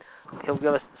 and he'll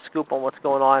give us a scoop on what's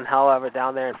going on, however,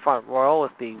 down there in Front Royal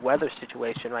with the weather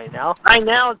situation right now. Right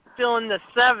now it's still in the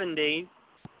 70s.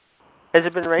 Has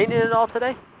it been raining at all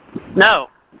today? No.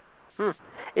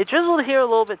 It drizzled here a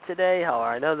little bit today, however.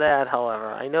 I know that,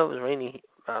 however. I know it was rainy.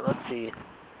 Let's see.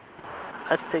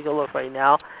 Let's take a look right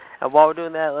now. And while we're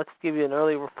doing that, let's give you an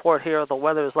early report here of the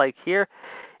weather is like here.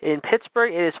 In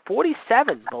Pittsburgh, it is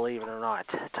 47, believe it or not.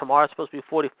 Tomorrow it's supposed to be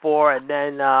 44, and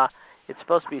then it's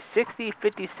supposed to be 60,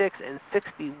 56, and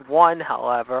 61,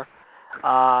 however,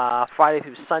 Friday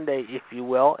through Sunday, if you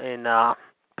will, in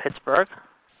Pittsburgh.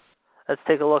 Let's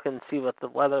take a look and see what the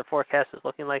weather forecast is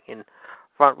looking like in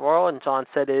Front Royal. And John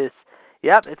said it's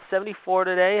 74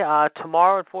 today.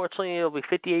 Tomorrow, unfortunately, it'll be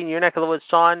 58 in your neck of the woods,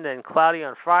 John, then cloudy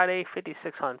on Friday,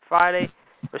 56 on Friday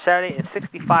or Saturday, and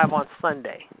 65 on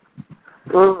Sunday.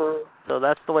 Mm-hmm. So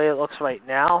that's the way it looks right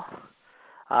now.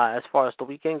 As far as the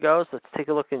weekend goes, let's take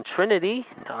a look in Trinity,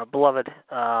 our beloved,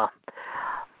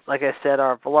 like I said,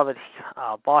 our beloved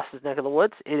boss's neck of the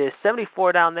woods. It is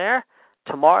 74 down there.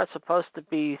 Tomorrow it's supposed to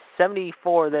be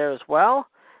 74 there as well.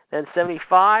 Then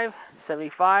 75,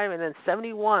 75, and then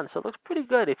 71. So it looks pretty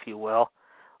good, if you will.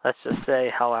 Let's just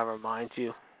say, however, mind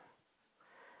you.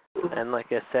 And like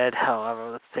I said,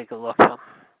 however, let's take a look.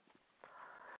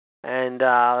 And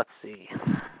let's see.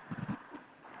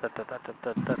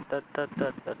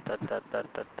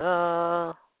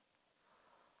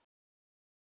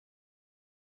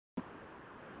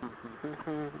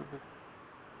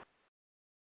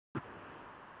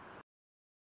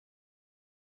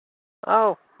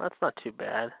 Oh, that's not too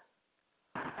bad.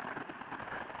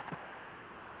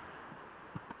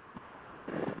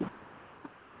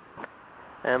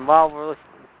 And while we're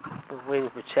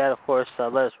waiting for chat, of course,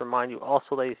 let us remind you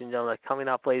also, ladies and gentlemen, that coming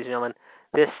up, ladies and gentlemen,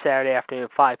 this Saturday afternoon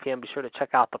at 5 p.m., be sure to check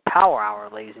out the Power Hour,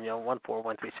 ladies and gentlemen,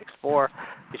 141364.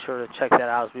 Be sure to check that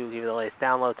out as we will give you the latest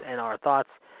downloads and our thoughts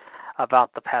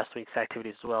about the past week's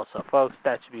activities as well. So, folks,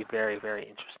 that should be very, very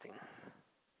interesting.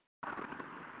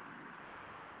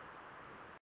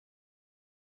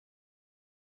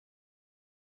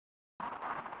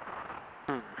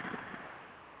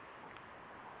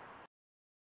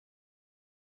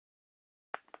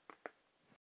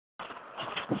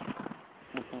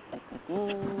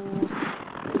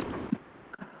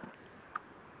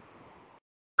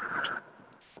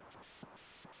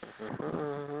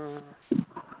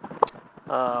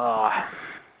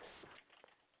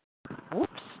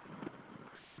 Whoops.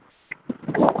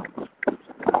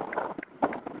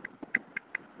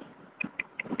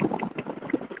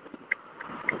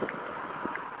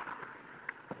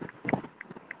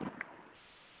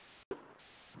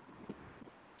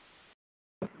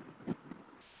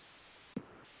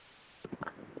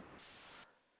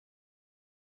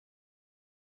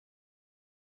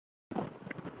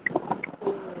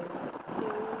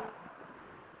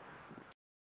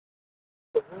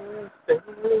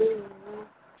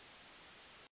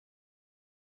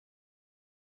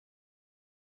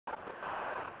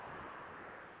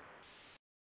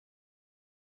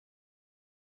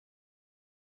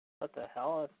 What the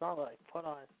hell? It's not like put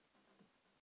on.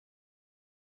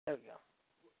 There we go.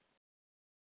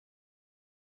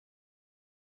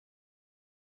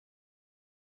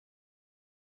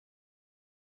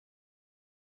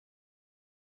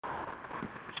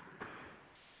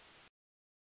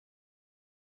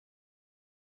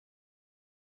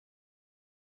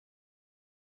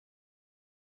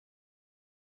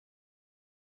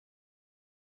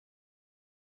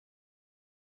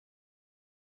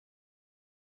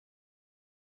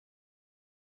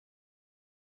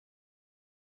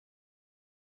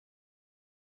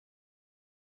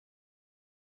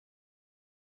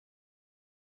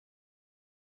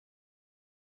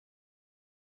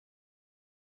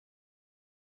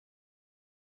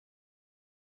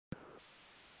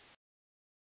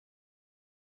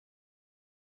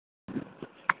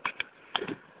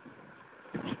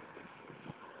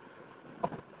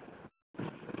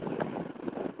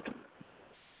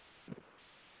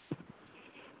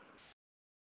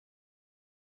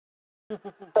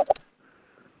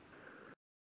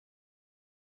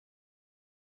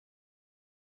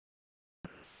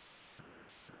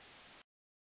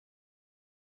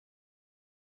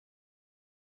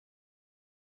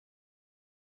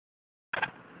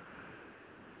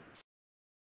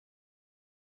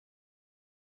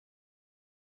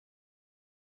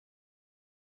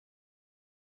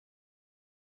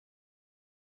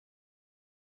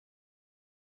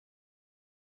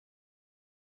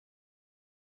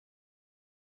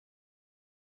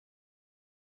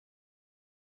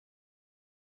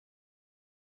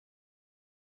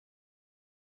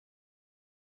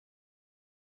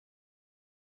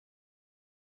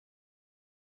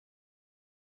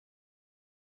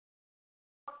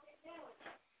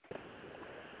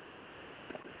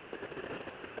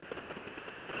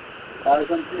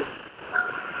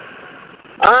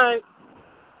 All right.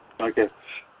 Okay.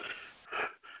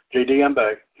 JD, I'm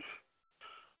back.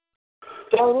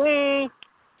 JD.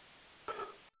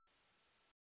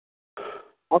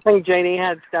 I think JD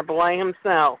had to step away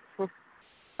himself.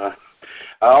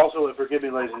 Also, forgive me,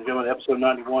 ladies and gentlemen, episode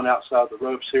 91, Outside the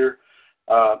Ropes here.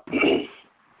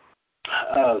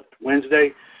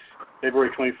 Wednesday,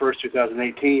 February 21st,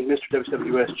 2018, Mr.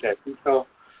 WCWUS Chad Kuko,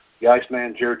 the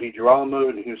Iceman, Jared DiGirolamo,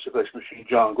 and the Human Suplex Machine,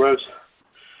 John Gross.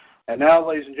 And now,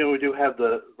 ladies and gentlemen, we do have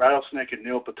the Rattlesnake and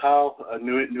Neil Patel, a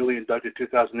newly inducted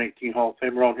 2018 Hall of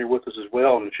Famer, on here with us as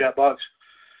well in the chat box.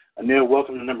 Neil,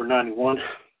 welcome to number 91.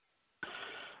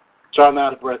 Sorry, I'm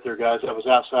out of breath there, guys. I was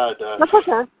outside. That's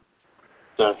okay.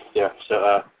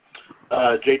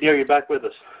 JD, are you back with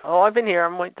us? Oh, I've been here.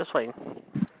 I'm just waiting.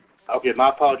 Okay, my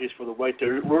apologies for the wait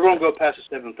there. We're going to go past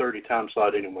the 7:30 time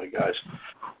slot anyway, guys.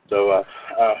 So,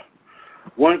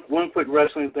 one quick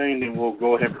wrestling thing, then we'll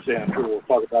go ahead and say, I'm sure we'll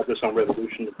talk about this on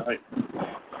Revolution tonight.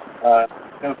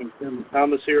 Coming from Tim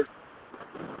Thomas here.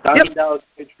 $90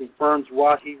 cage confirms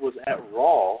why he was at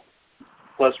Raw,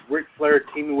 plus Ric Flair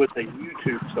teaming with a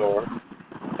YouTube star,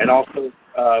 and also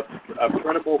a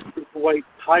printable cruiserweight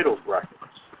title brackets.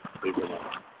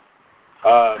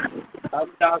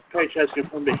 Dr. Page has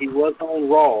confirmed that he was on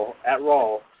Raw, at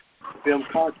Raw, to film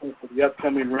content for the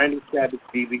upcoming Randy Savage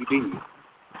DVD.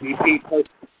 EP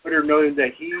posted on Twitter noting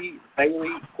that he, Bailey,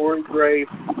 Corey Graves,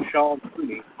 and Sean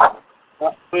Mooney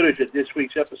got footage at this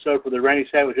week's episode for the Randy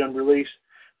Savage unreleased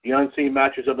The Unseen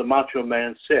Matches of the Macho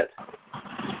Man set.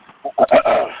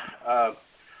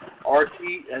 RT,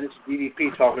 and it's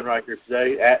DDP talking right here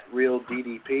today, at Real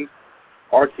DDP.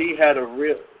 RT had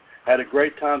a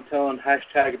great time telling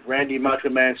hashtag Randy Macho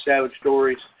Man Savage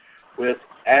stories with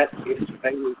at It's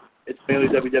Bailey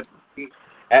WWE,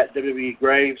 at WWE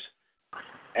Graves,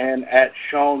 and at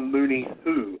Sean Mooney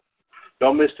Who.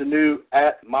 Don't miss the new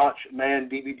at Mach Man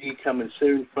DVD coming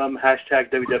soon from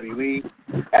hashtag WWE,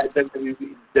 at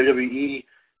WWE,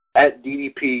 at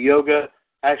DDP Yoga,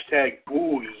 hashtag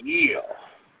Ooh Yeah.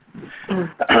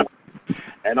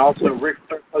 And also, Rick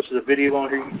posted a video on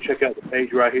here. You can check out the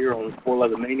page right here on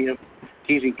 411 Mania,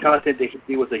 teasing content that he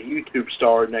did with a YouTube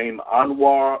star named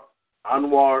Anwar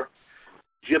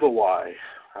Jibawai.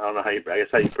 I don't know how you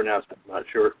pronounce it. I'm not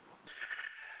sure.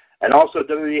 And also,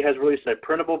 WWE has released a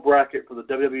printable bracket for the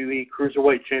WWE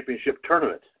Cruiserweight Championship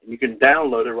Tournament. And you can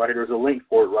download it right here. There's a link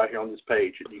for it right here on this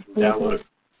page, and you can download it.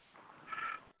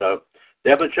 So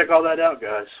definitely check all that out,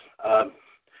 guys.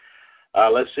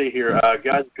 Let's see here.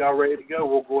 Guys, got ready to go.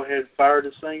 We'll go ahead and fire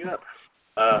this thing up.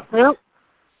 Yep.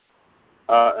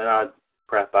 And I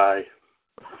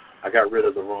got rid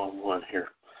of the wrong one here.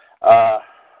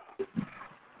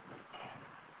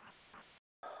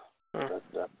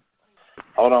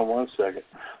 Hold on one second.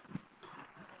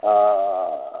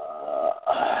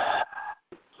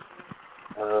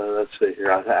 Let's see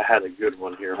here. I had a good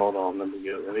one here. Hold on. Let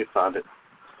me find it.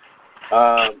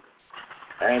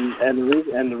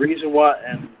 And the reason why,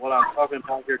 and what I'm talking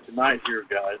about here tonight, here,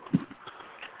 guys,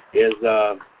 is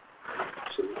so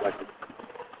if I can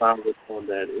find which one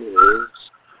that is.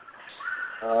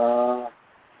 Oh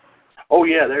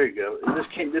yeah, there you go. This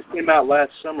came out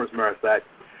last summer, as a matter of fact.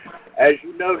 As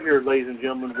you know, here, ladies and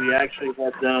gentlemen, we actually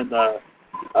have done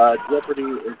Jeopardy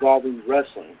involving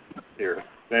wrestling here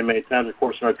many times, of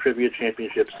course, in our Trivia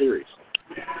Championship Series.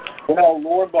 Well,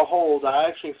 lo and behold, I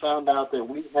actually found out that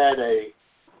we had a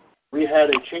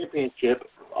championship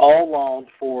all along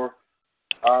for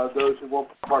those who want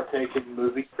to partake in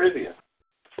movie trivia.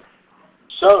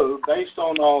 So, based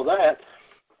on all that,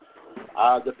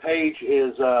 the page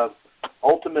is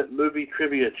Ultimate Movie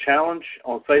Trivia Challenge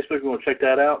on Facebook. If you want to check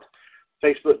that out,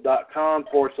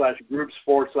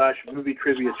 facebook.com/groups/movie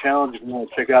trivia challenge. If you want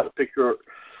to check out the picture,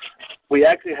 we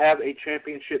actually have a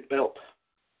championship belt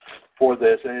for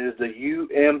this, and it is the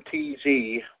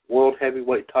UMTZ World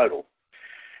Heavyweight title.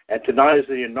 And tonight is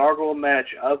the inaugural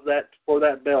match for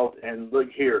that belt. And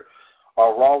look here,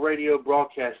 our Raw Radio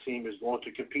broadcast team is going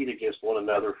to compete against one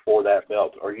another for that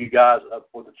belt. Are you guys up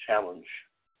for the challenge?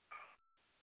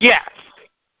 Yes.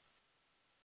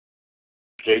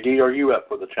 JD, are you up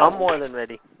for the challenge? I'm more than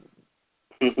ready.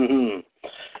 And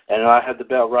I have the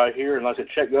belt right here. And like I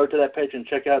said, go to that page and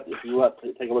check out, if you want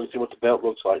to take a look and see what the belt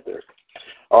looks like there.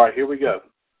 All right, here we go.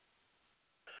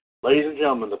 Ladies and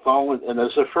gentlemen, the following, and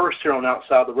there's a first here on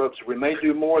Outside the Ropes. We may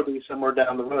do more of these somewhere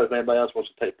down the road if anybody else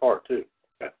wants to take part, too.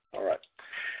 Okay, all right.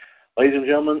 Ladies and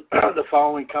gentlemen, the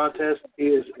following contest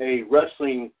is a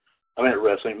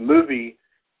movie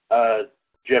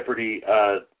Jeopardy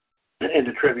in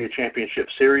the Trivia Championship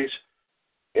Series.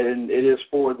 And it is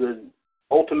for the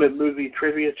Ultimate Movie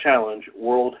Trivia Challenge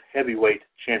World Heavyweight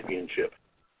Championship.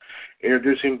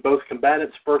 Introducing both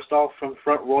combatants, first off from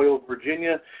Front Royal,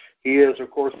 Virginia. He is, of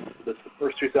course, the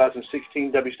first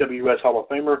 2016 WCWUS Hall of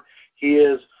Famer. He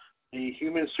is the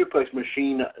human suplex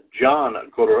machine, John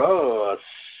Gross.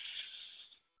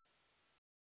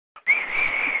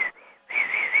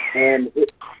 And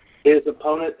his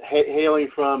opponent, hailing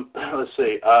from,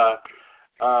 Tiny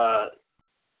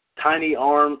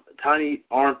Arm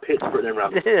Pittsburgh,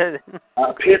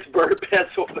 Pittsburgh,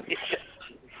 Pennsylvania.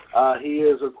 He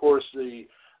is, of course, the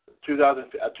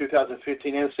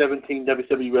 2015 and 17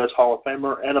 WCWUS Hall of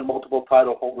Famer and a multiple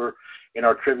title holder in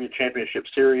our Trivia Championship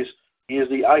Series. He is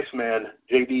the Iceman,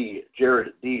 JD,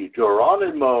 Jared D,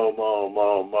 Geronimo,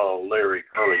 Larry,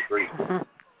 Curly, Green.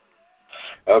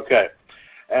 Okay.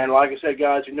 And like I said,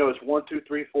 guys, you know it's 1, 2,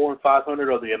 3, 4, and 500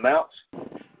 are the amounts.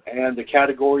 And the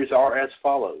categories are as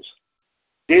follows: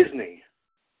 Disney,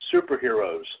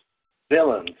 superheroes,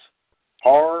 villains,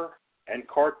 horror, and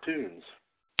cartoons.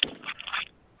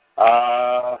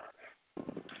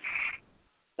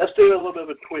 let's do a little bit of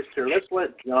a twist here. Let's let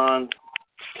John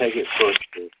take it first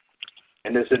here.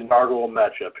 In this inaugural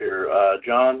matchup here.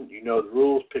 John, you know the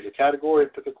rules. Pick a category,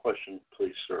 pick a question,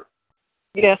 please, sir.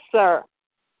 Yes, sir.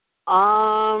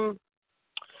 What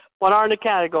are the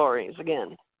categories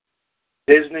again?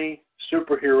 Disney,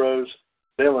 superheroes,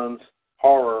 villains,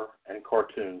 horror, and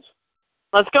cartoons.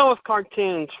 Let's go with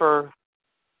cartoons for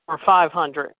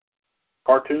 500.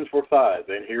 Cartoons for 5,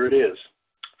 and here it is.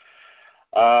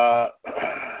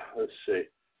 Let's see.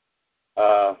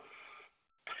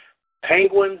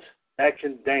 Penguins that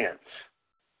can dance.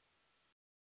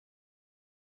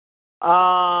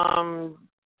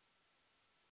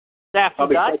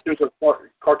 Daffy Duck.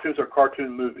 Cartoons are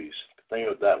cartoon movies. Think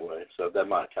of it that way, so that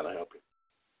might kind of help you.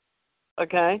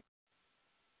 Okay.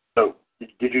 So,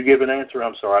 did you give an answer?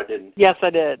 I'm sorry, I didn't. Yes, I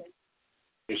did.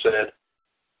 You said?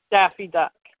 Daffy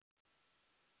Duck.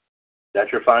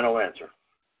 That's your final answer?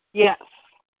 Yes.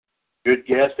 Good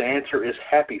guess. The answer is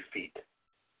Happy Feet.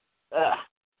 Yeah.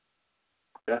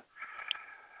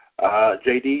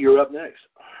 JD, you're up next.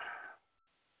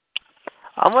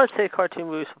 I'm going to say cartoon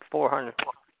movies for 400.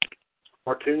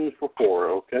 Cartoons for 4,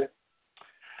 okay.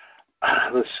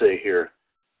 Let's see here.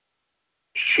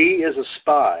 She is a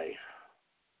spy.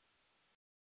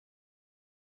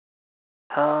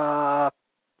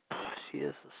 She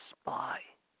is a spy.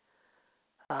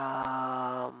 Yeah,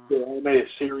 I made a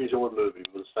series or a movie.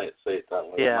 Let's say it that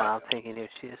way. Yeah, I'm thinking here.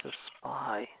 She is a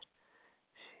spy.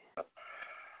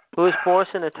 Who is Boris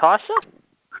and Natasha?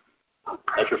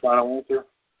 That's your final answer?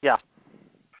 Yeah.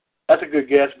 That's a good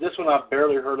guess. This one I've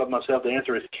barely heard of myself. The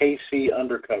answer is KC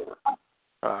Undercover. All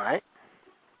right.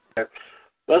 Okay.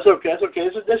 That's okay. That's okay.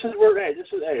 This is where a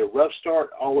rough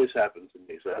start always happens to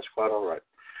me, so that's quite all right.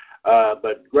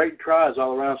 But great tries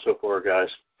all around so far, guys.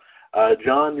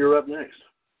 John, you're up next.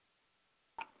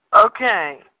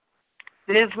 Okay.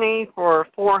 Disney for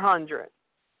 400.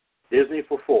 Disney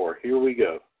for 4. Here we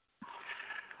go.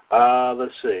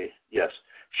 Let's see. Yes.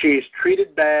 She's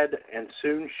treated bad, and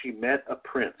soon she met a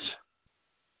prince.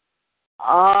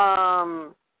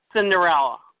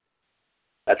 Cinderella.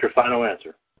 That's your final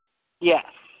answer? Yes.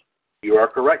 You are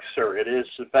correct, sir. It is,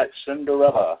 in fact,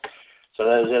 Cinderella. So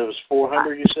that was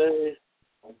 400, you say?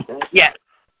 Okay. Yes.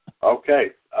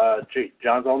 Okay.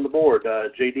 John's on the board.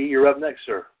 JD, you're up next,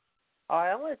 sir. All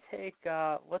right, I'm going to take,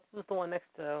 what was the one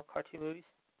next to cartoon movies?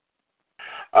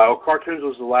 Cartoons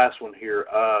was the last one here.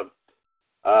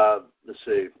 Let's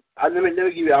see. I'll give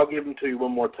them to you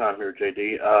one more time here,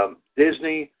 JD.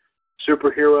 Disney,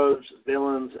 superheroes,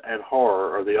 villains, and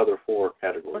horror are the other 4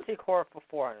 categories. Let's take horror for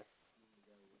 400.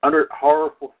 Under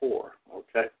horror for 4,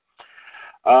 okay.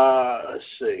 Let's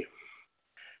see.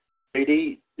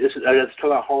 JD, let's talk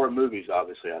about horror movies,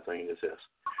 obviously, I think this is.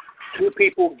 2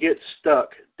 people get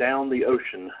stuck down the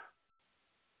ocean.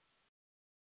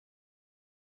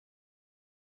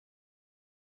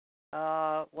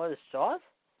 What is Jaws?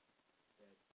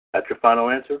 That's your final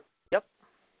answer? Yep.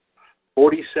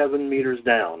 47 meters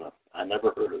down. I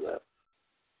never heard of that.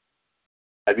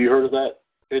 Have you heard of that,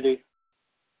 JD?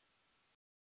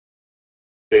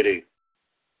 JD.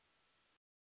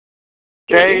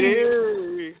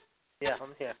 JD. Yeah,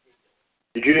 I'm here.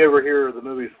 Did you ever hear of the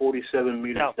movie 47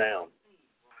 Meters Down?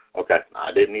 Okay,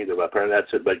 I didn't either, but apparently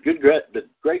that's it. But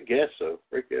great guess, though.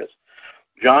 Great guess.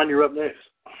 John, you're up next.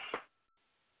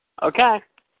 Okay.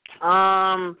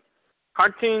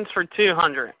 Cartoons for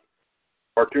 200.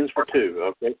 Cartoons for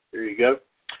 2. Okay, here you go.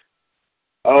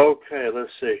 Okay,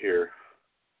 let's see here.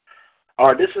 All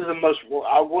right, this is the most. Well,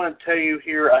 I want to tell you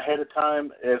here ahead of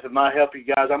time. If it might help you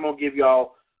guys, I'm going to give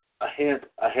y'all a hint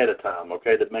ahead of time,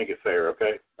 okay, to make it fair,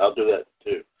 okay? I'll do that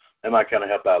too. That might kind of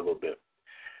help out a little bit.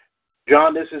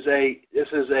 John, this is a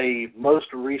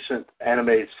most recent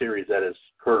animated series that is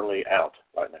currently out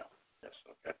right now. Yes,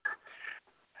 okay.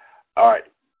 All right.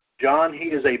 John, he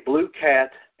is a blue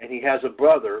cat, and he has a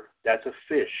brother that's a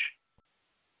fish.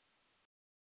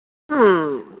 I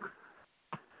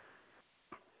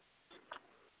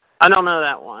don't know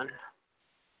that one.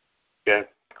 Okay.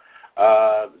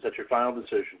 Is that your final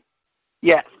decision?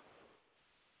 Yes.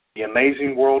 The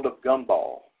Amazing World of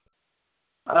Gumball.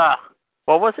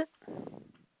 What was it?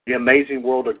 The Amazing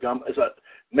World of Gumball. It's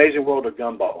Amazing World of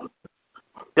Gumball.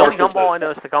 The only Gumball I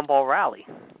know is the Gumball Rally.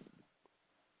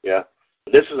 Yeah.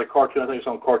 This is a cartoon. I think it's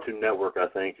on Cartoon Network, I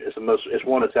think. It's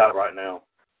one that's out right now.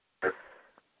 It's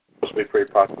supposed to be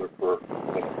pretty popular for...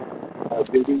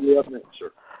 BD, you up next,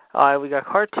 sir. All right, we got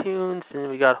cartoons,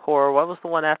 and we got horror. What was the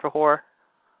one after horror?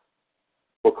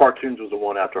 Well, cartoons was the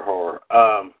one after horror.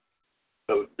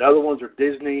 So the other ones are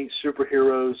Disney,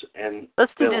 superheroes, and...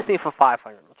 Let's do Disney for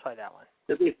 500. We'll try that one.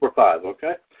 Disney for 5,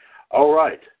 okay? All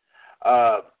right.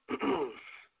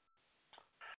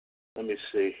 let me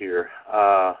see here.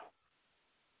 JD,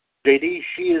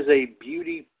 she is a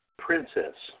beauty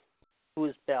princess. Who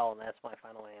is Belle? And that's my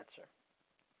final answer.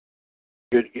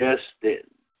 Good guess. The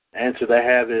answer they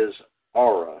have is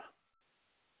Aura.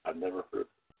 I've never heard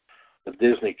a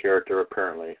Disney character.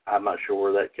 Apparently, I'm not sure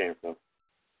where that came from.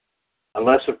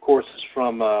 Unless, of course, it's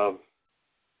from. I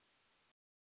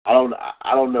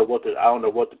don't know what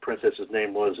the princess's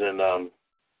name was in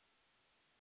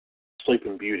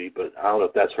Sleeping Beauty, but I don't know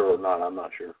if that's her or not. I'm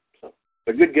not sure. So,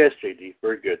 a good guess, JD.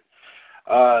 Very good.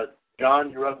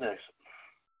 John, you're up next.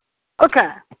 Okay.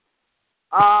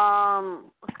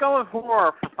 Let's go with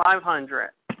horror for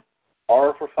 500.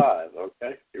 Horror for 5.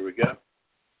 Okay, here we go.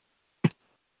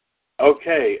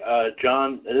 Okay,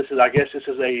 John, I guess this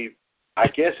is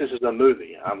a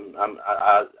movie.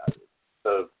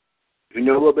 So if you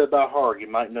know a little bit about horror, you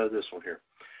might know this one here.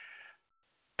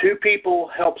 2 people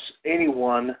helps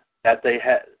anyone that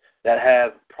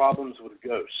have problems with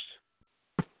ghosts.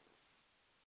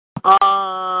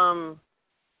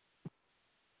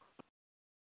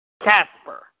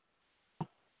 Casper.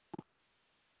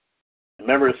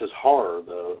 Remember, this is horror,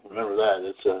 though. Remember that.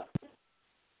 It's a.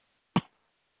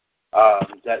 So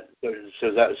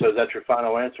is that your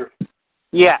final answer?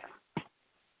 Yeah.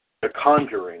 The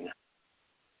Conjuring.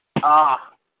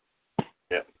 Ah.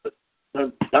 Yeah. But,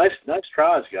 nice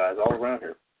tries, guys, all around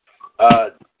here.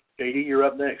 JD, you're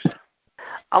up next.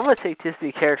 I'm going to take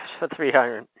Disney characters for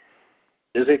 300.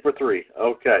 Disney for 3.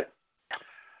 Okay.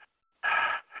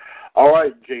 All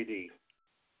right, JD.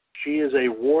 She is a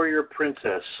warrior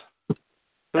princess.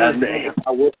 And do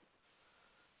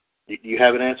you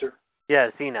have an answer? Yeah,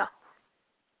 Xena.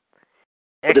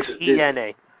 Well, this is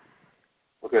Xena.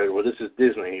 Okay, well, this is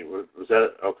Disney. Was that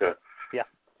it? Okay. Yeah.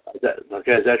 Is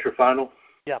that your final?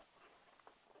 Yeah.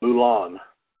 Mulan.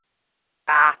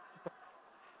 Ah.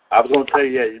 I was going to tell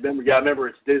you, I remember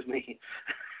it's Disney.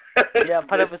 Yeah,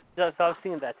 but I've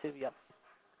seen that too, yep.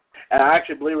 And I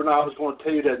actually, believe it or not, I was going to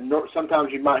tell you that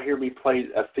sometimes you might hear me play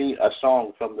a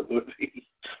song from the movie.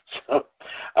 So,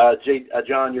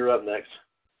 John, you're up next.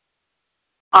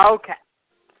 Okay.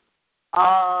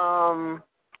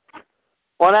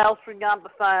 What else we got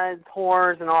besides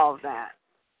horrors and all of that?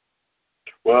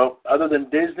 Well, other than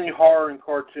Disney, horror, and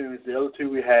cartoons, the other 2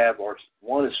 we have are,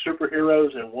 one is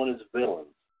superheroes and one is villains.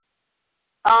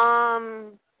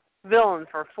 Villain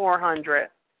for 400.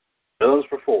 Villains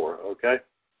for 4, okay.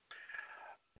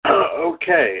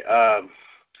 Okay,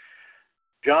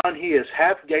 John, he is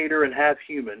half gator and half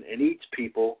human and eats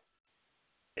people,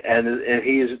 and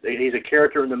he's a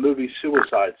character in the movie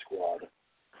Suicide Squad.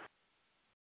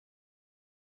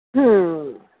 I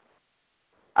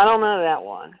don't know that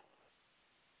one.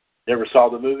 Never saw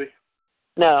the movie?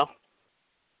 No.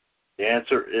 The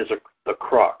answer is a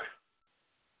croc.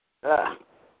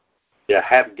 Yeah,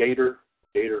 half gator.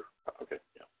 Okay.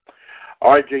 Yeah.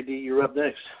 All right, JD, you're up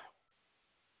next.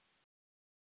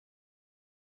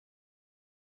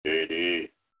 JD.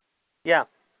 Yeah.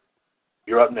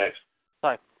 You're up next.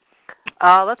 Sorry.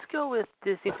 Let's go with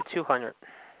Disney for 200.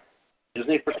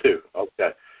 Disney for 2.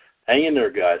 Okay. Hang in there,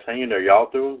 guys. Hang in there.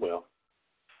 Y'all doing well.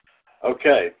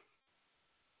 Okay.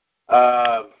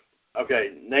 Okay.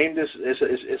 Name this.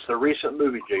 It's a recent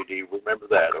movie, JD. Remember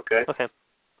that, okay? Okay.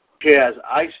 She has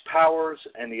ice powers,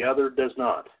 and the other does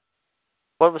not.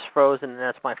 What was Frozen, and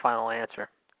that's my final answer.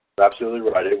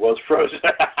 Absolutely right. It was Frozen.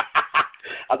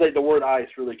 I think the word ice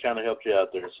really kind of helped you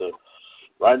out there. So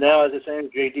right now, as it's saying,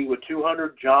 JD with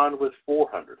 200, John with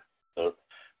 400. So,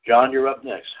 John, you're up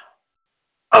next.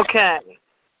 Okay.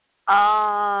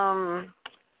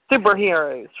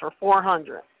 Superheroes for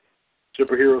 400.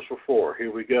 Superheroes for 4.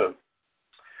 Here we go.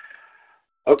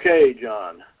 Okay,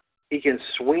 John. He can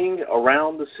swing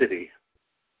around the city.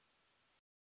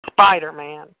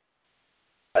 Spider-Man.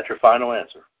 That's your final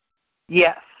answer?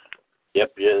 Yes.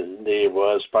 Yep, yeah, indeed, it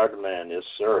was Spider-Man. Yes,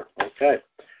 sir. Okay.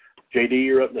 JD,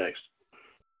 you're up next.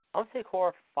 I'll take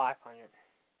horror for 500.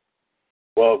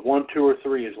 Well, 1, 2, or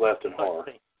 3 is left in horror.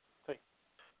 3.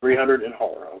 300 in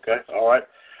horror, okay? All right.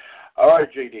 All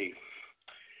right, JD.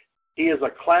 He is a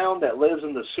clown that lives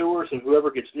in the sewers, and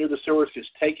whoever gets near the sewers gets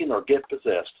taken or get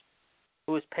possessed.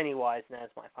 Who is Pennywise, and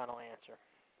that's my final answer.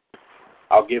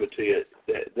 I'll give it to you.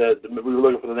 We were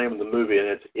looking for the name of the movie, and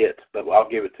it's It, but I'll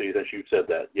give it to you since you said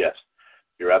that. Yes,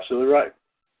 you're absolutely right.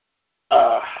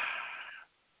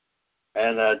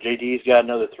 And JD's got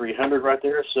another 300 right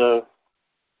there, so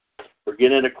we're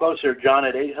getting it closer. John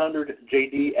at 800,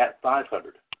 JD at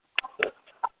 500. So,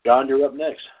 John, you're up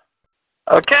next.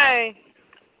 Okay.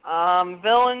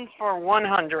 Villains for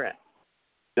 100.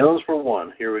 Villains for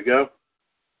 1. Here we go.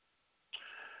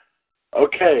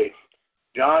 Okay.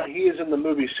 John, he is in the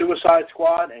movie Suicide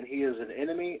Squad, and he is an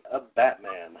enemy of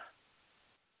Batman.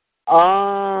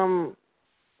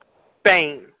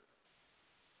 Bane.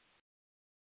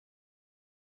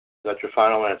 Is that your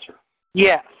final answer?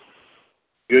 Yes.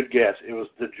 Good guess. It was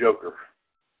the Joker.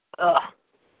 Ugh.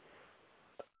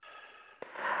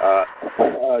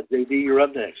 JD, you're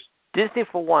up next. Disney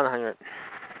for 100.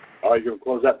 All right, you're going to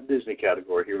close out the Disney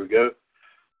category. Here we go.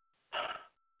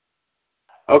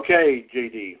 Okay,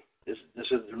 JD. This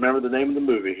is, remember the name of the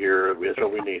movie here. That's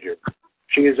what we need here.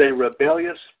 She is a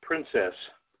rebellious princess.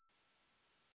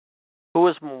 Who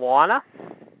is Moana?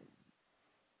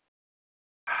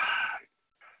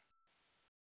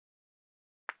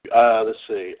 Let's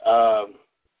see. I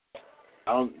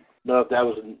don't know if that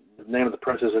was the name of the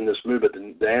princess in this movie,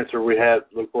 but the answer we have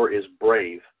to look for is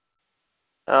Brave.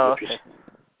 Oh, okay.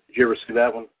 Did you ever see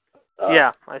that one?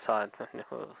 Yeah, I saw it.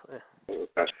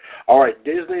 Okay. All right,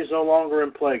 Disney is no longer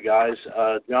in play, guys.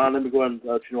 John, let me go ahead and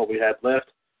let you know what we have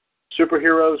left.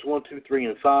 Superheroes 1, 2, 3,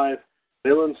 and 5.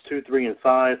 Villains 2, 3, and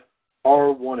 5.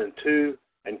 Horror 1 and 2.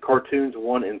 And cartoons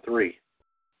 1 and 3.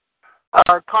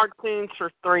 Cartoons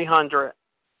for 300.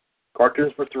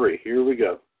 Cartoons for 3. Here we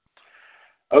go.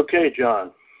 Okay,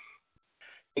 John.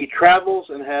 He travels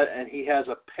and he has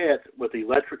a pet with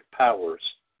electric powers.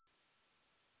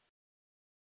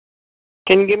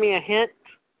 Can you give me a hint?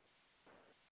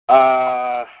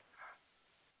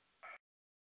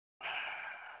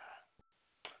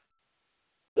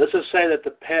 Let's just say that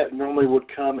the pet normally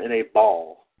would come in a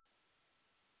ball.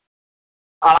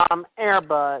 Air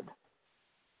Bud.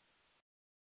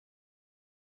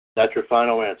 That's your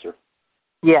final answer?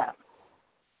 Yeah.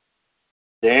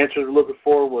 The answer we're looking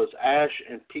for was Ash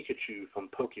and Pikachu from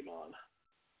Pokemon.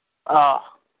 Oh.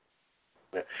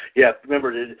 Yeah,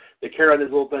 remember, they carry out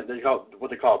these little things, what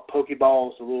they call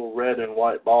Pokeballs, the little red and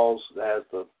white balls that has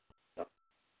the...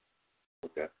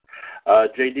 Okay.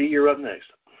 JD, you're up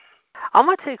next. I'm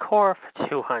going to take horror for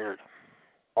 200.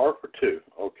 Horror for 2,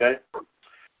 okay.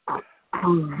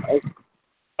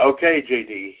 Okay,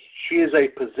 JD. She is a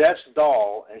possessed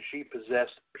doll, and she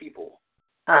possessed people.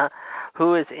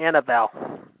 Who is Annabelle?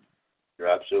 You're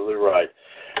absolutely right.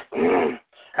 That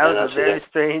was a very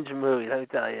strange movie, let me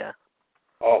tell you.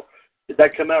 Oh, did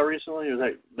that come out recently? Or has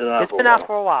that been out It's been out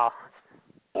for a while.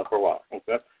 Out for a while.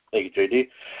 Okay. Thank you, JD.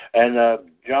 And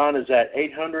John is at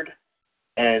 800,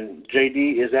 and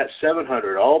JD is at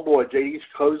 700. Oh boy, JD's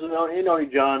closing in on you,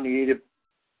 John. You need to.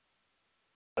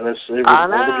 Let's see. I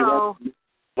know.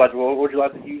 What would you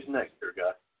like to use next, here,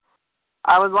 guy?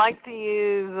 I would like to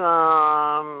use.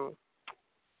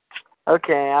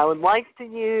 Okay, I would like to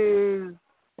use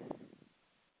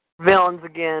villains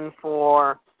again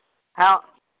for how.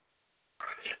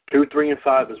 2, 3, and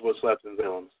 5 is what's left in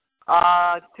villains.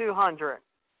 200.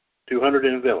 200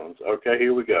 in villains. Okay,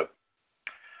 here we go.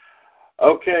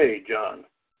 Okay, John.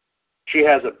 She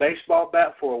has a baseball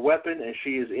bat for a weapon, and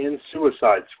she is in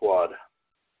Suicide Squad.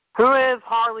 Who is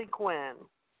Harley Quinn?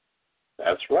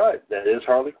 That's right. That is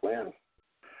Harley Quinn.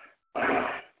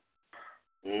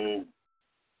 And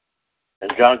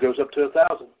John goes up to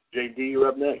 1,000. JD, you're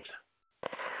up next.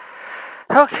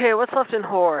 Okay, what's left in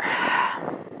horror?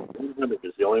 100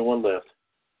 is the only one left.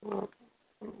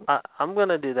 I'm going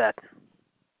to do that.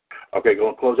 Okay, go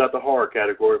and close out the horror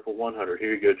category for 100.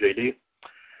 Here you go, JD.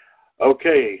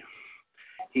 Okay.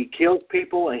 He kills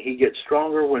people, and he gets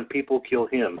stronger when people kill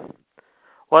him.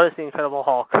 What is the Incredible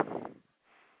Hulk?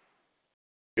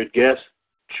 Good guess.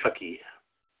 Chucky.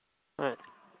 All right.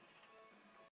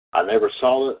 I never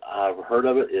saw it. I've heard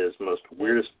of it. It is the most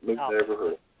weirdest movie I ever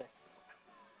heard.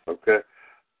 Okay.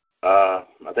 I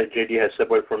think JD has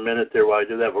stepped away for a minute there while I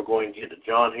do that. We're going to get to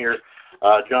John here.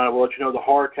 John, I will let you know the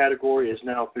horror category is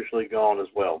now officially gone as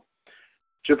well.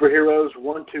 Superheroes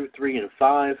 1, 2, 3, and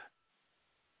 5.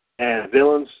 And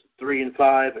villains 3 and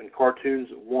 5. And cartoons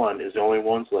 1 is the only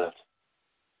ones left.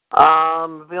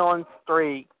 Villains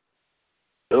 3.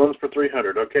 Villains for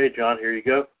 300. Okay, John, here you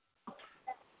go.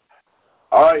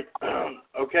 All right.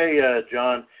 Okay,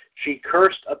 John. She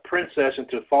cursed a princess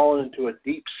into falling into a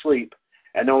deep sleep,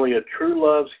 and only a true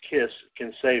love's kiss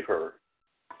can save her.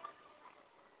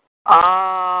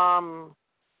 Cruella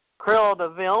de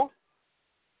Vil.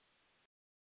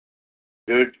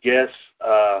 Good guess.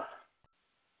 Oh,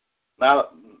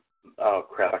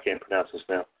 crap. I can't pronounce this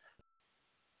now.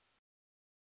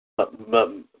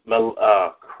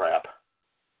 Crap.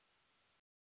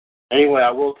 Anyway,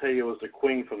 I will tell you it was the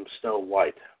Queen from Snow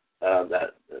White.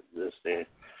 This thing.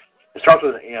 It starts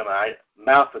with an M.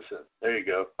 Maleficent. There you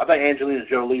go. I think Angelina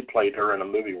Jolie played her in a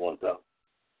movie once, though.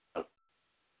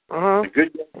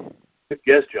 Good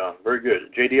guess, John. Very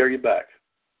good. JD, are you back?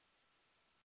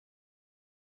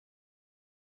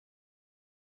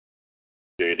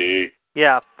 JD.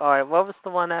 Yeah. All right. What was the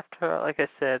one after? Like I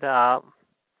said,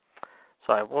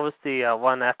 sorry. What was the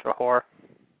one after horror?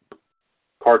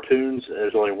 Cartoons.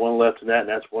 There's only one left in that, and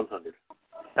that's 100.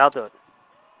 I'll do it.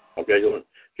 Okay,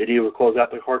 JD will close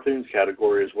out the cartoons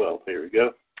category as well. Here we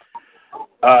go.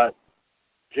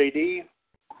 JD,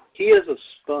 he is a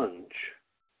sponge.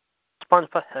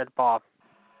 SpongeBob Bob.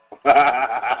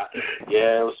 Yeah,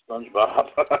 it was SpongeBob.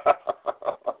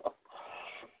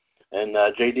 And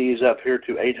JD is up here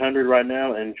to 800 right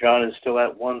now, and John is still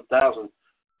at 1,000.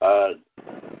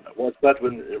 What's left?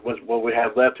 What we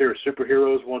have left here is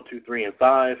superheroes 1, 2, 3, and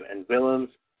 5, and villains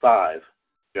 5.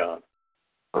 John.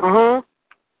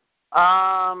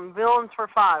 Villains for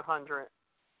 500.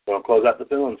 So I'll close out the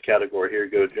villains category. Here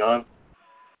you go, John.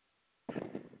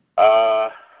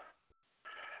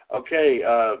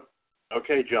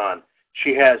 Okay, John.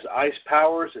 She has ice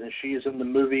powers, and she is in the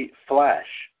movie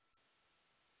Flash.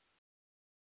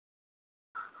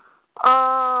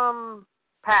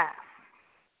 Pass.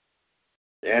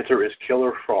 The answer is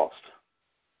Killer Frost.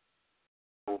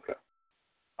 Okay.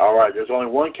 All right. There's only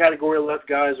one category left,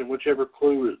 guys, and whichever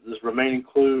clue, this remaining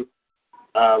clue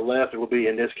left, it will be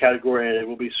in this category, and it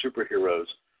will be superheroes.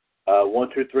 1,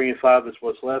 2, 3, and 5 is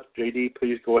what's left. JD,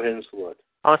 please go ahead and select.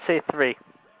 I'll say 3.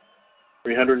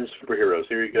 300 is superheroes.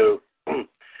 Here you go.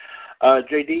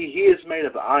 JD, he is made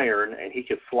of iron, and he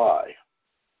can fly.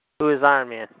 Who is Iron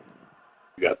Man?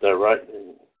 You got that right.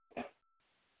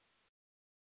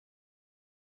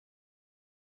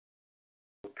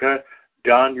 Okay.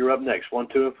 John, you're up next. 1,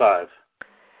 2, and 5.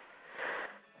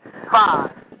 5.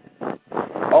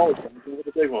 Oh, with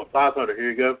the big one. 500.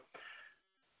 Here you go.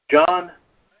 John,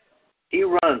 he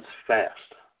runs fast.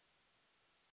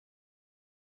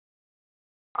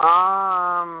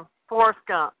 Forrest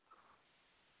Gump.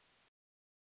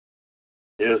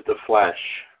 It is the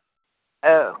Flash.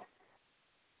 Oh.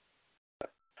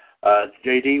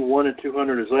 JD, 1 and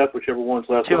 200 is left. Whichever one's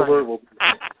left 200. over will be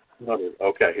 200.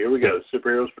 Okay, here we go.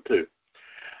 Superheroes for 2.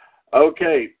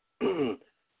 Okay.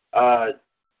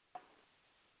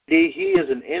 He is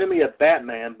an enemy of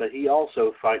Batman, but he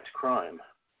also fights crime.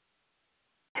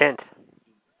 Hint.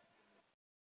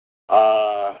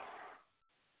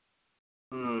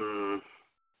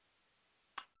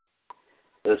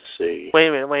 Let's see. Wait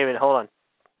a minute. Hold on.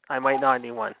 I might not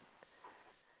need one.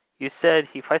 You said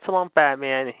he fights along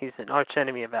Batman, and he's an arch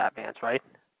enemy of Batman's, right?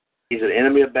 He's an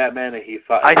enemy of Batman, and he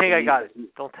fights. I think I got it.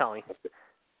 Don't tell me. Okay.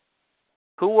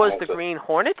 Who was the Green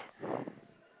Hornet?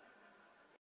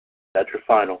 That's your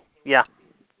final. Yeah.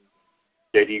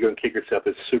 JD, you're going to kick yourself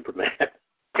as Superman.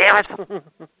 Damn it!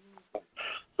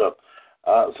 So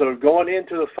going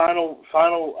into the final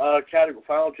category,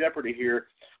 final Jeopardy here.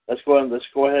 Let's go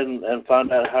ahead and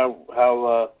find out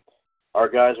how our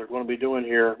guys are going to be doing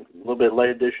here. A little bit late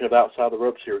edition of Outside the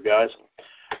Ropes here, guys.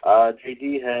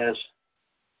 JD has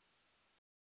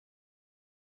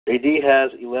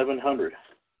 1,100.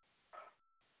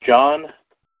 John,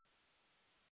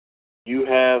 you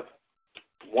have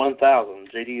 1,000.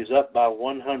 JD is up by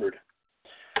 100.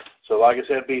 So, like I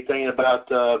said, be thinking about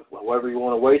whatever you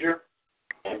want to wager,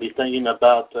 and be thinking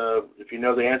about if you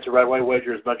know the answer right away,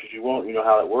 wager as much as you want. You know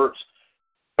how it works.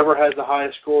 Whoever has the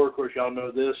highest score, of course, y'all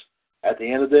know this. At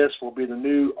the end of this, will be the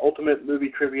new Ultimate Movie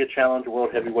Trivia Challenge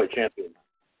World Heavyweight Champion.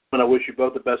 And I wish you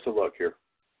both the best of luck here.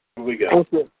 Here we go.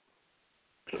 Thank you.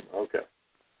 Okay.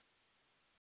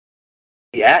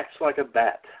 He acts like a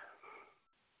bat.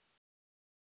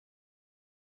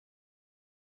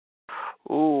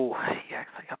 Ooh, he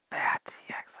acts like a bat.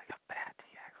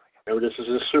 Remember, this is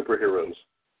his superheroes.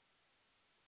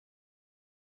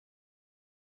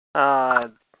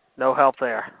 No help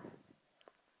there.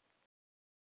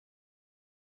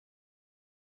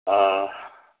 Well,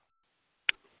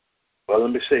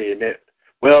 let me see.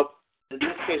 Well, in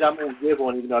this case, I'm going to give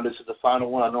one, even though this is the final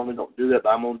one. I normally don't do that, but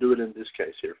I'm going to do it in this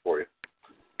case here for you.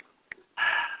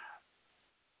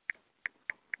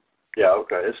 Yeah,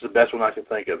 okay. This is the best one I can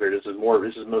think of here. This is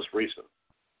most recent.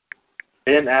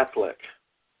 Ben Affleck.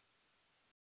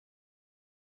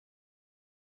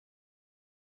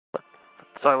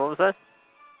 Sorry, what was that?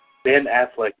 Ben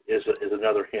Affleck is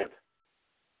another hint.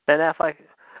 Ben Affleck.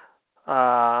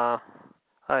 All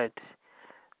right.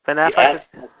 Ben Affleck.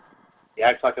 He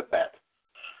acts like a bat.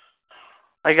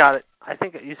 I got it. I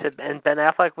think you said, and Ben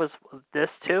Affleck was this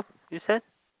too. You said.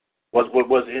 It's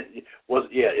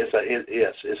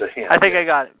a hint. I think I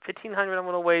got it. 1,500. I'm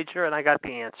going to wager, and I got the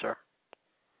answer.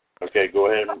 Okay, go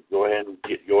ahead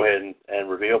and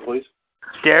reveal, please.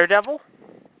 Daredevil.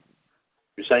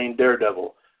 You're saying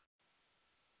Daredevil.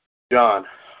 John,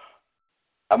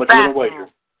 how much do you want to wager?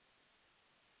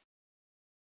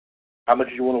 How much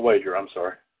do you want to wager? I'm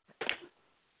sorry.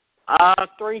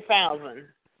 3,000.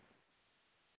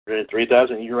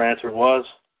 3,000. Your answer was?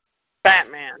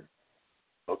 Batman.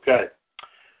 Okay.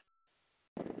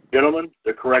 Gentlemen,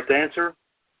 the correct answer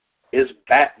is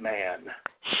Batman.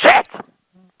 Shit!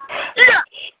 Yeah!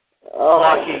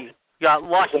 Lucky. You got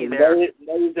lucky there.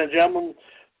 Ladies and gentlemen,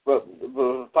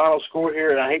 the final score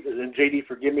here, and I hate to, and JD,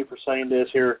 forgive me for saying this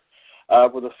here,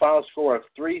 with a final score of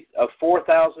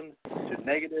 4,000 to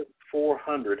negative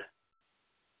 400.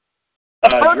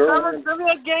 First ever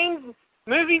trivia games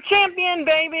movie champion,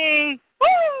 baby!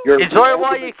 Woo! Enjoy it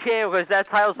while you can, because that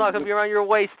title's not going to be around your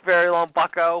waist very long,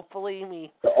 bucko. Believe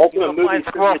me. The ultimate movie my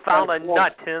squirrel found a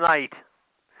nut tonight.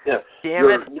 Yeah. Damn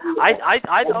it. I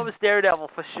thought it was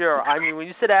Daredevil for sure. I mean, when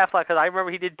you said Affleck, because I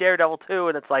remember he did Daredevil too,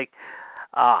 and it's like,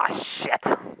 shit.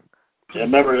 Yeah,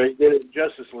 remember, they did it in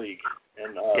Justice League.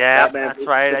 And, yeah, Batman that's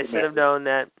right. I should have known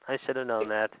that.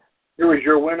 Here is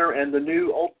your winner and the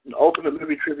new Ultimate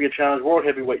Movie Trivia Challenge World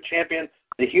Heavyweight Champion,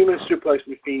 the Human Suplex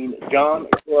Machine, John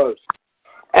Gross.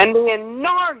 And the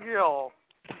inaugural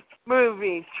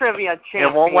movie trivia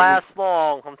champion. It won't last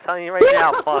long. I'm telling you right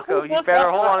now, bucko. You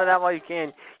better hold on to that while you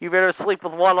can. You better sleep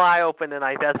with one eye open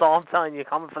tonight. That's all I'm telling you.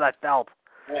 Coming for that belt.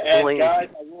 And guys,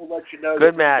 I will let you know.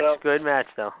 Good match,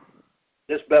 though.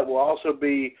 This belt will also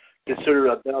be considered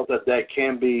a belt that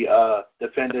can be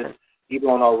defended even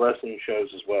on our wrestling shows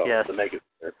as well. Yes. To make it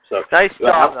fair. So nice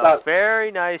job, though.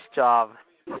 Very nice job.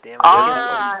 Damn it. All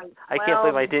right. I can't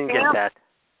believe I didn't get that.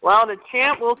 Well, the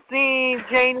champ will see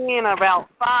JD in about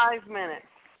 5 minutes.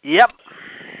 Yep.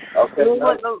 Okay. We'll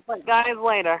look at guys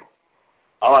later.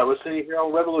 All right, we'll see you here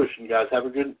on Revolution, guys. Have a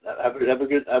good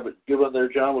one there,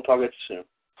 John. We'll talk at you soon.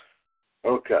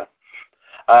 Okay.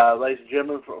 Ladies and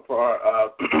gentlemen, for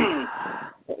our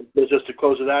just to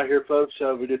close it out here, folks,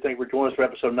 we do thank you for joining us for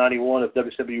episode 91 of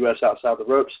WCWUS Outside the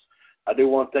Ropes. I do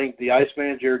want to thank the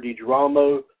Iceman, Jared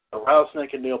DiGirolamo, the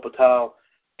Rattlesnake, and Neil Patel.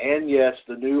 And, yes,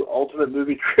 the new Ultimate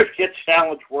Movie Trivia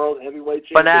Challenge World Heavyweight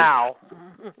Champion. For now.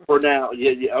 For now.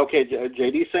 Yeah, okay.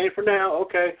 JD's saying for now.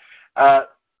 Okay.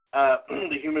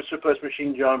 The Human Suplex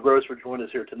Machine, John Gross, for joining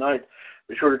us here tonight.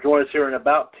 Be sure to join us here in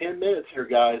about 10 minutes here,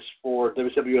 guys, for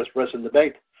WCWUS Wrestling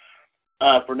Debate.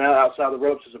 For now, Outside the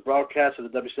Ropes is a broadcast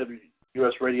of the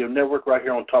WCWUS Radio Network right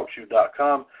here on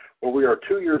TalkShoe.com, where we are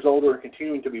 2 years older and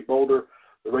continuing to be bolder.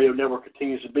 The radio network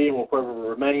continues to be and will forever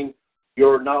remain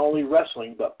your not only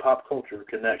wrestling but pop culture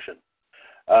connection.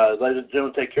 Ladies and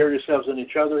gentlemen, take care of yourselves and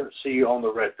each other. See you on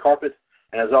the red carpet.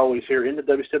 And as always, here in the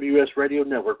WCWUS Radio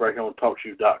Network right here on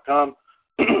TalkShoe.com.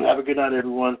 Have a good night,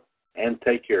 everyone, and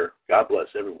take care. God bless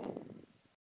everyone.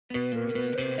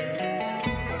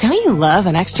 Don't you love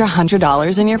an extra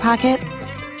 $100 in your pocket?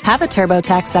 Have a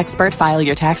TurboTax expert file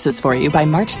your taxes for you by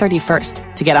March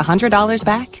 31st to get $100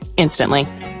 back instantly.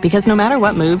 Because no matter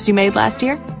what moves you made last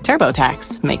year,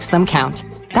 TurboTax makes them count.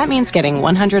 That means getting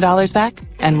 $100 back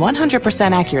and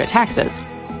 100% accurate taxes,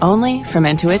 only from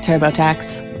Intuit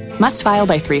TurboTax. Must file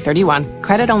by 3/31.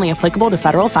 Credit only applicable to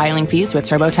federal filing fees with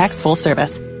TurboTax full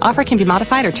service. Offer can be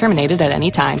modified or terminated at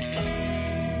any time.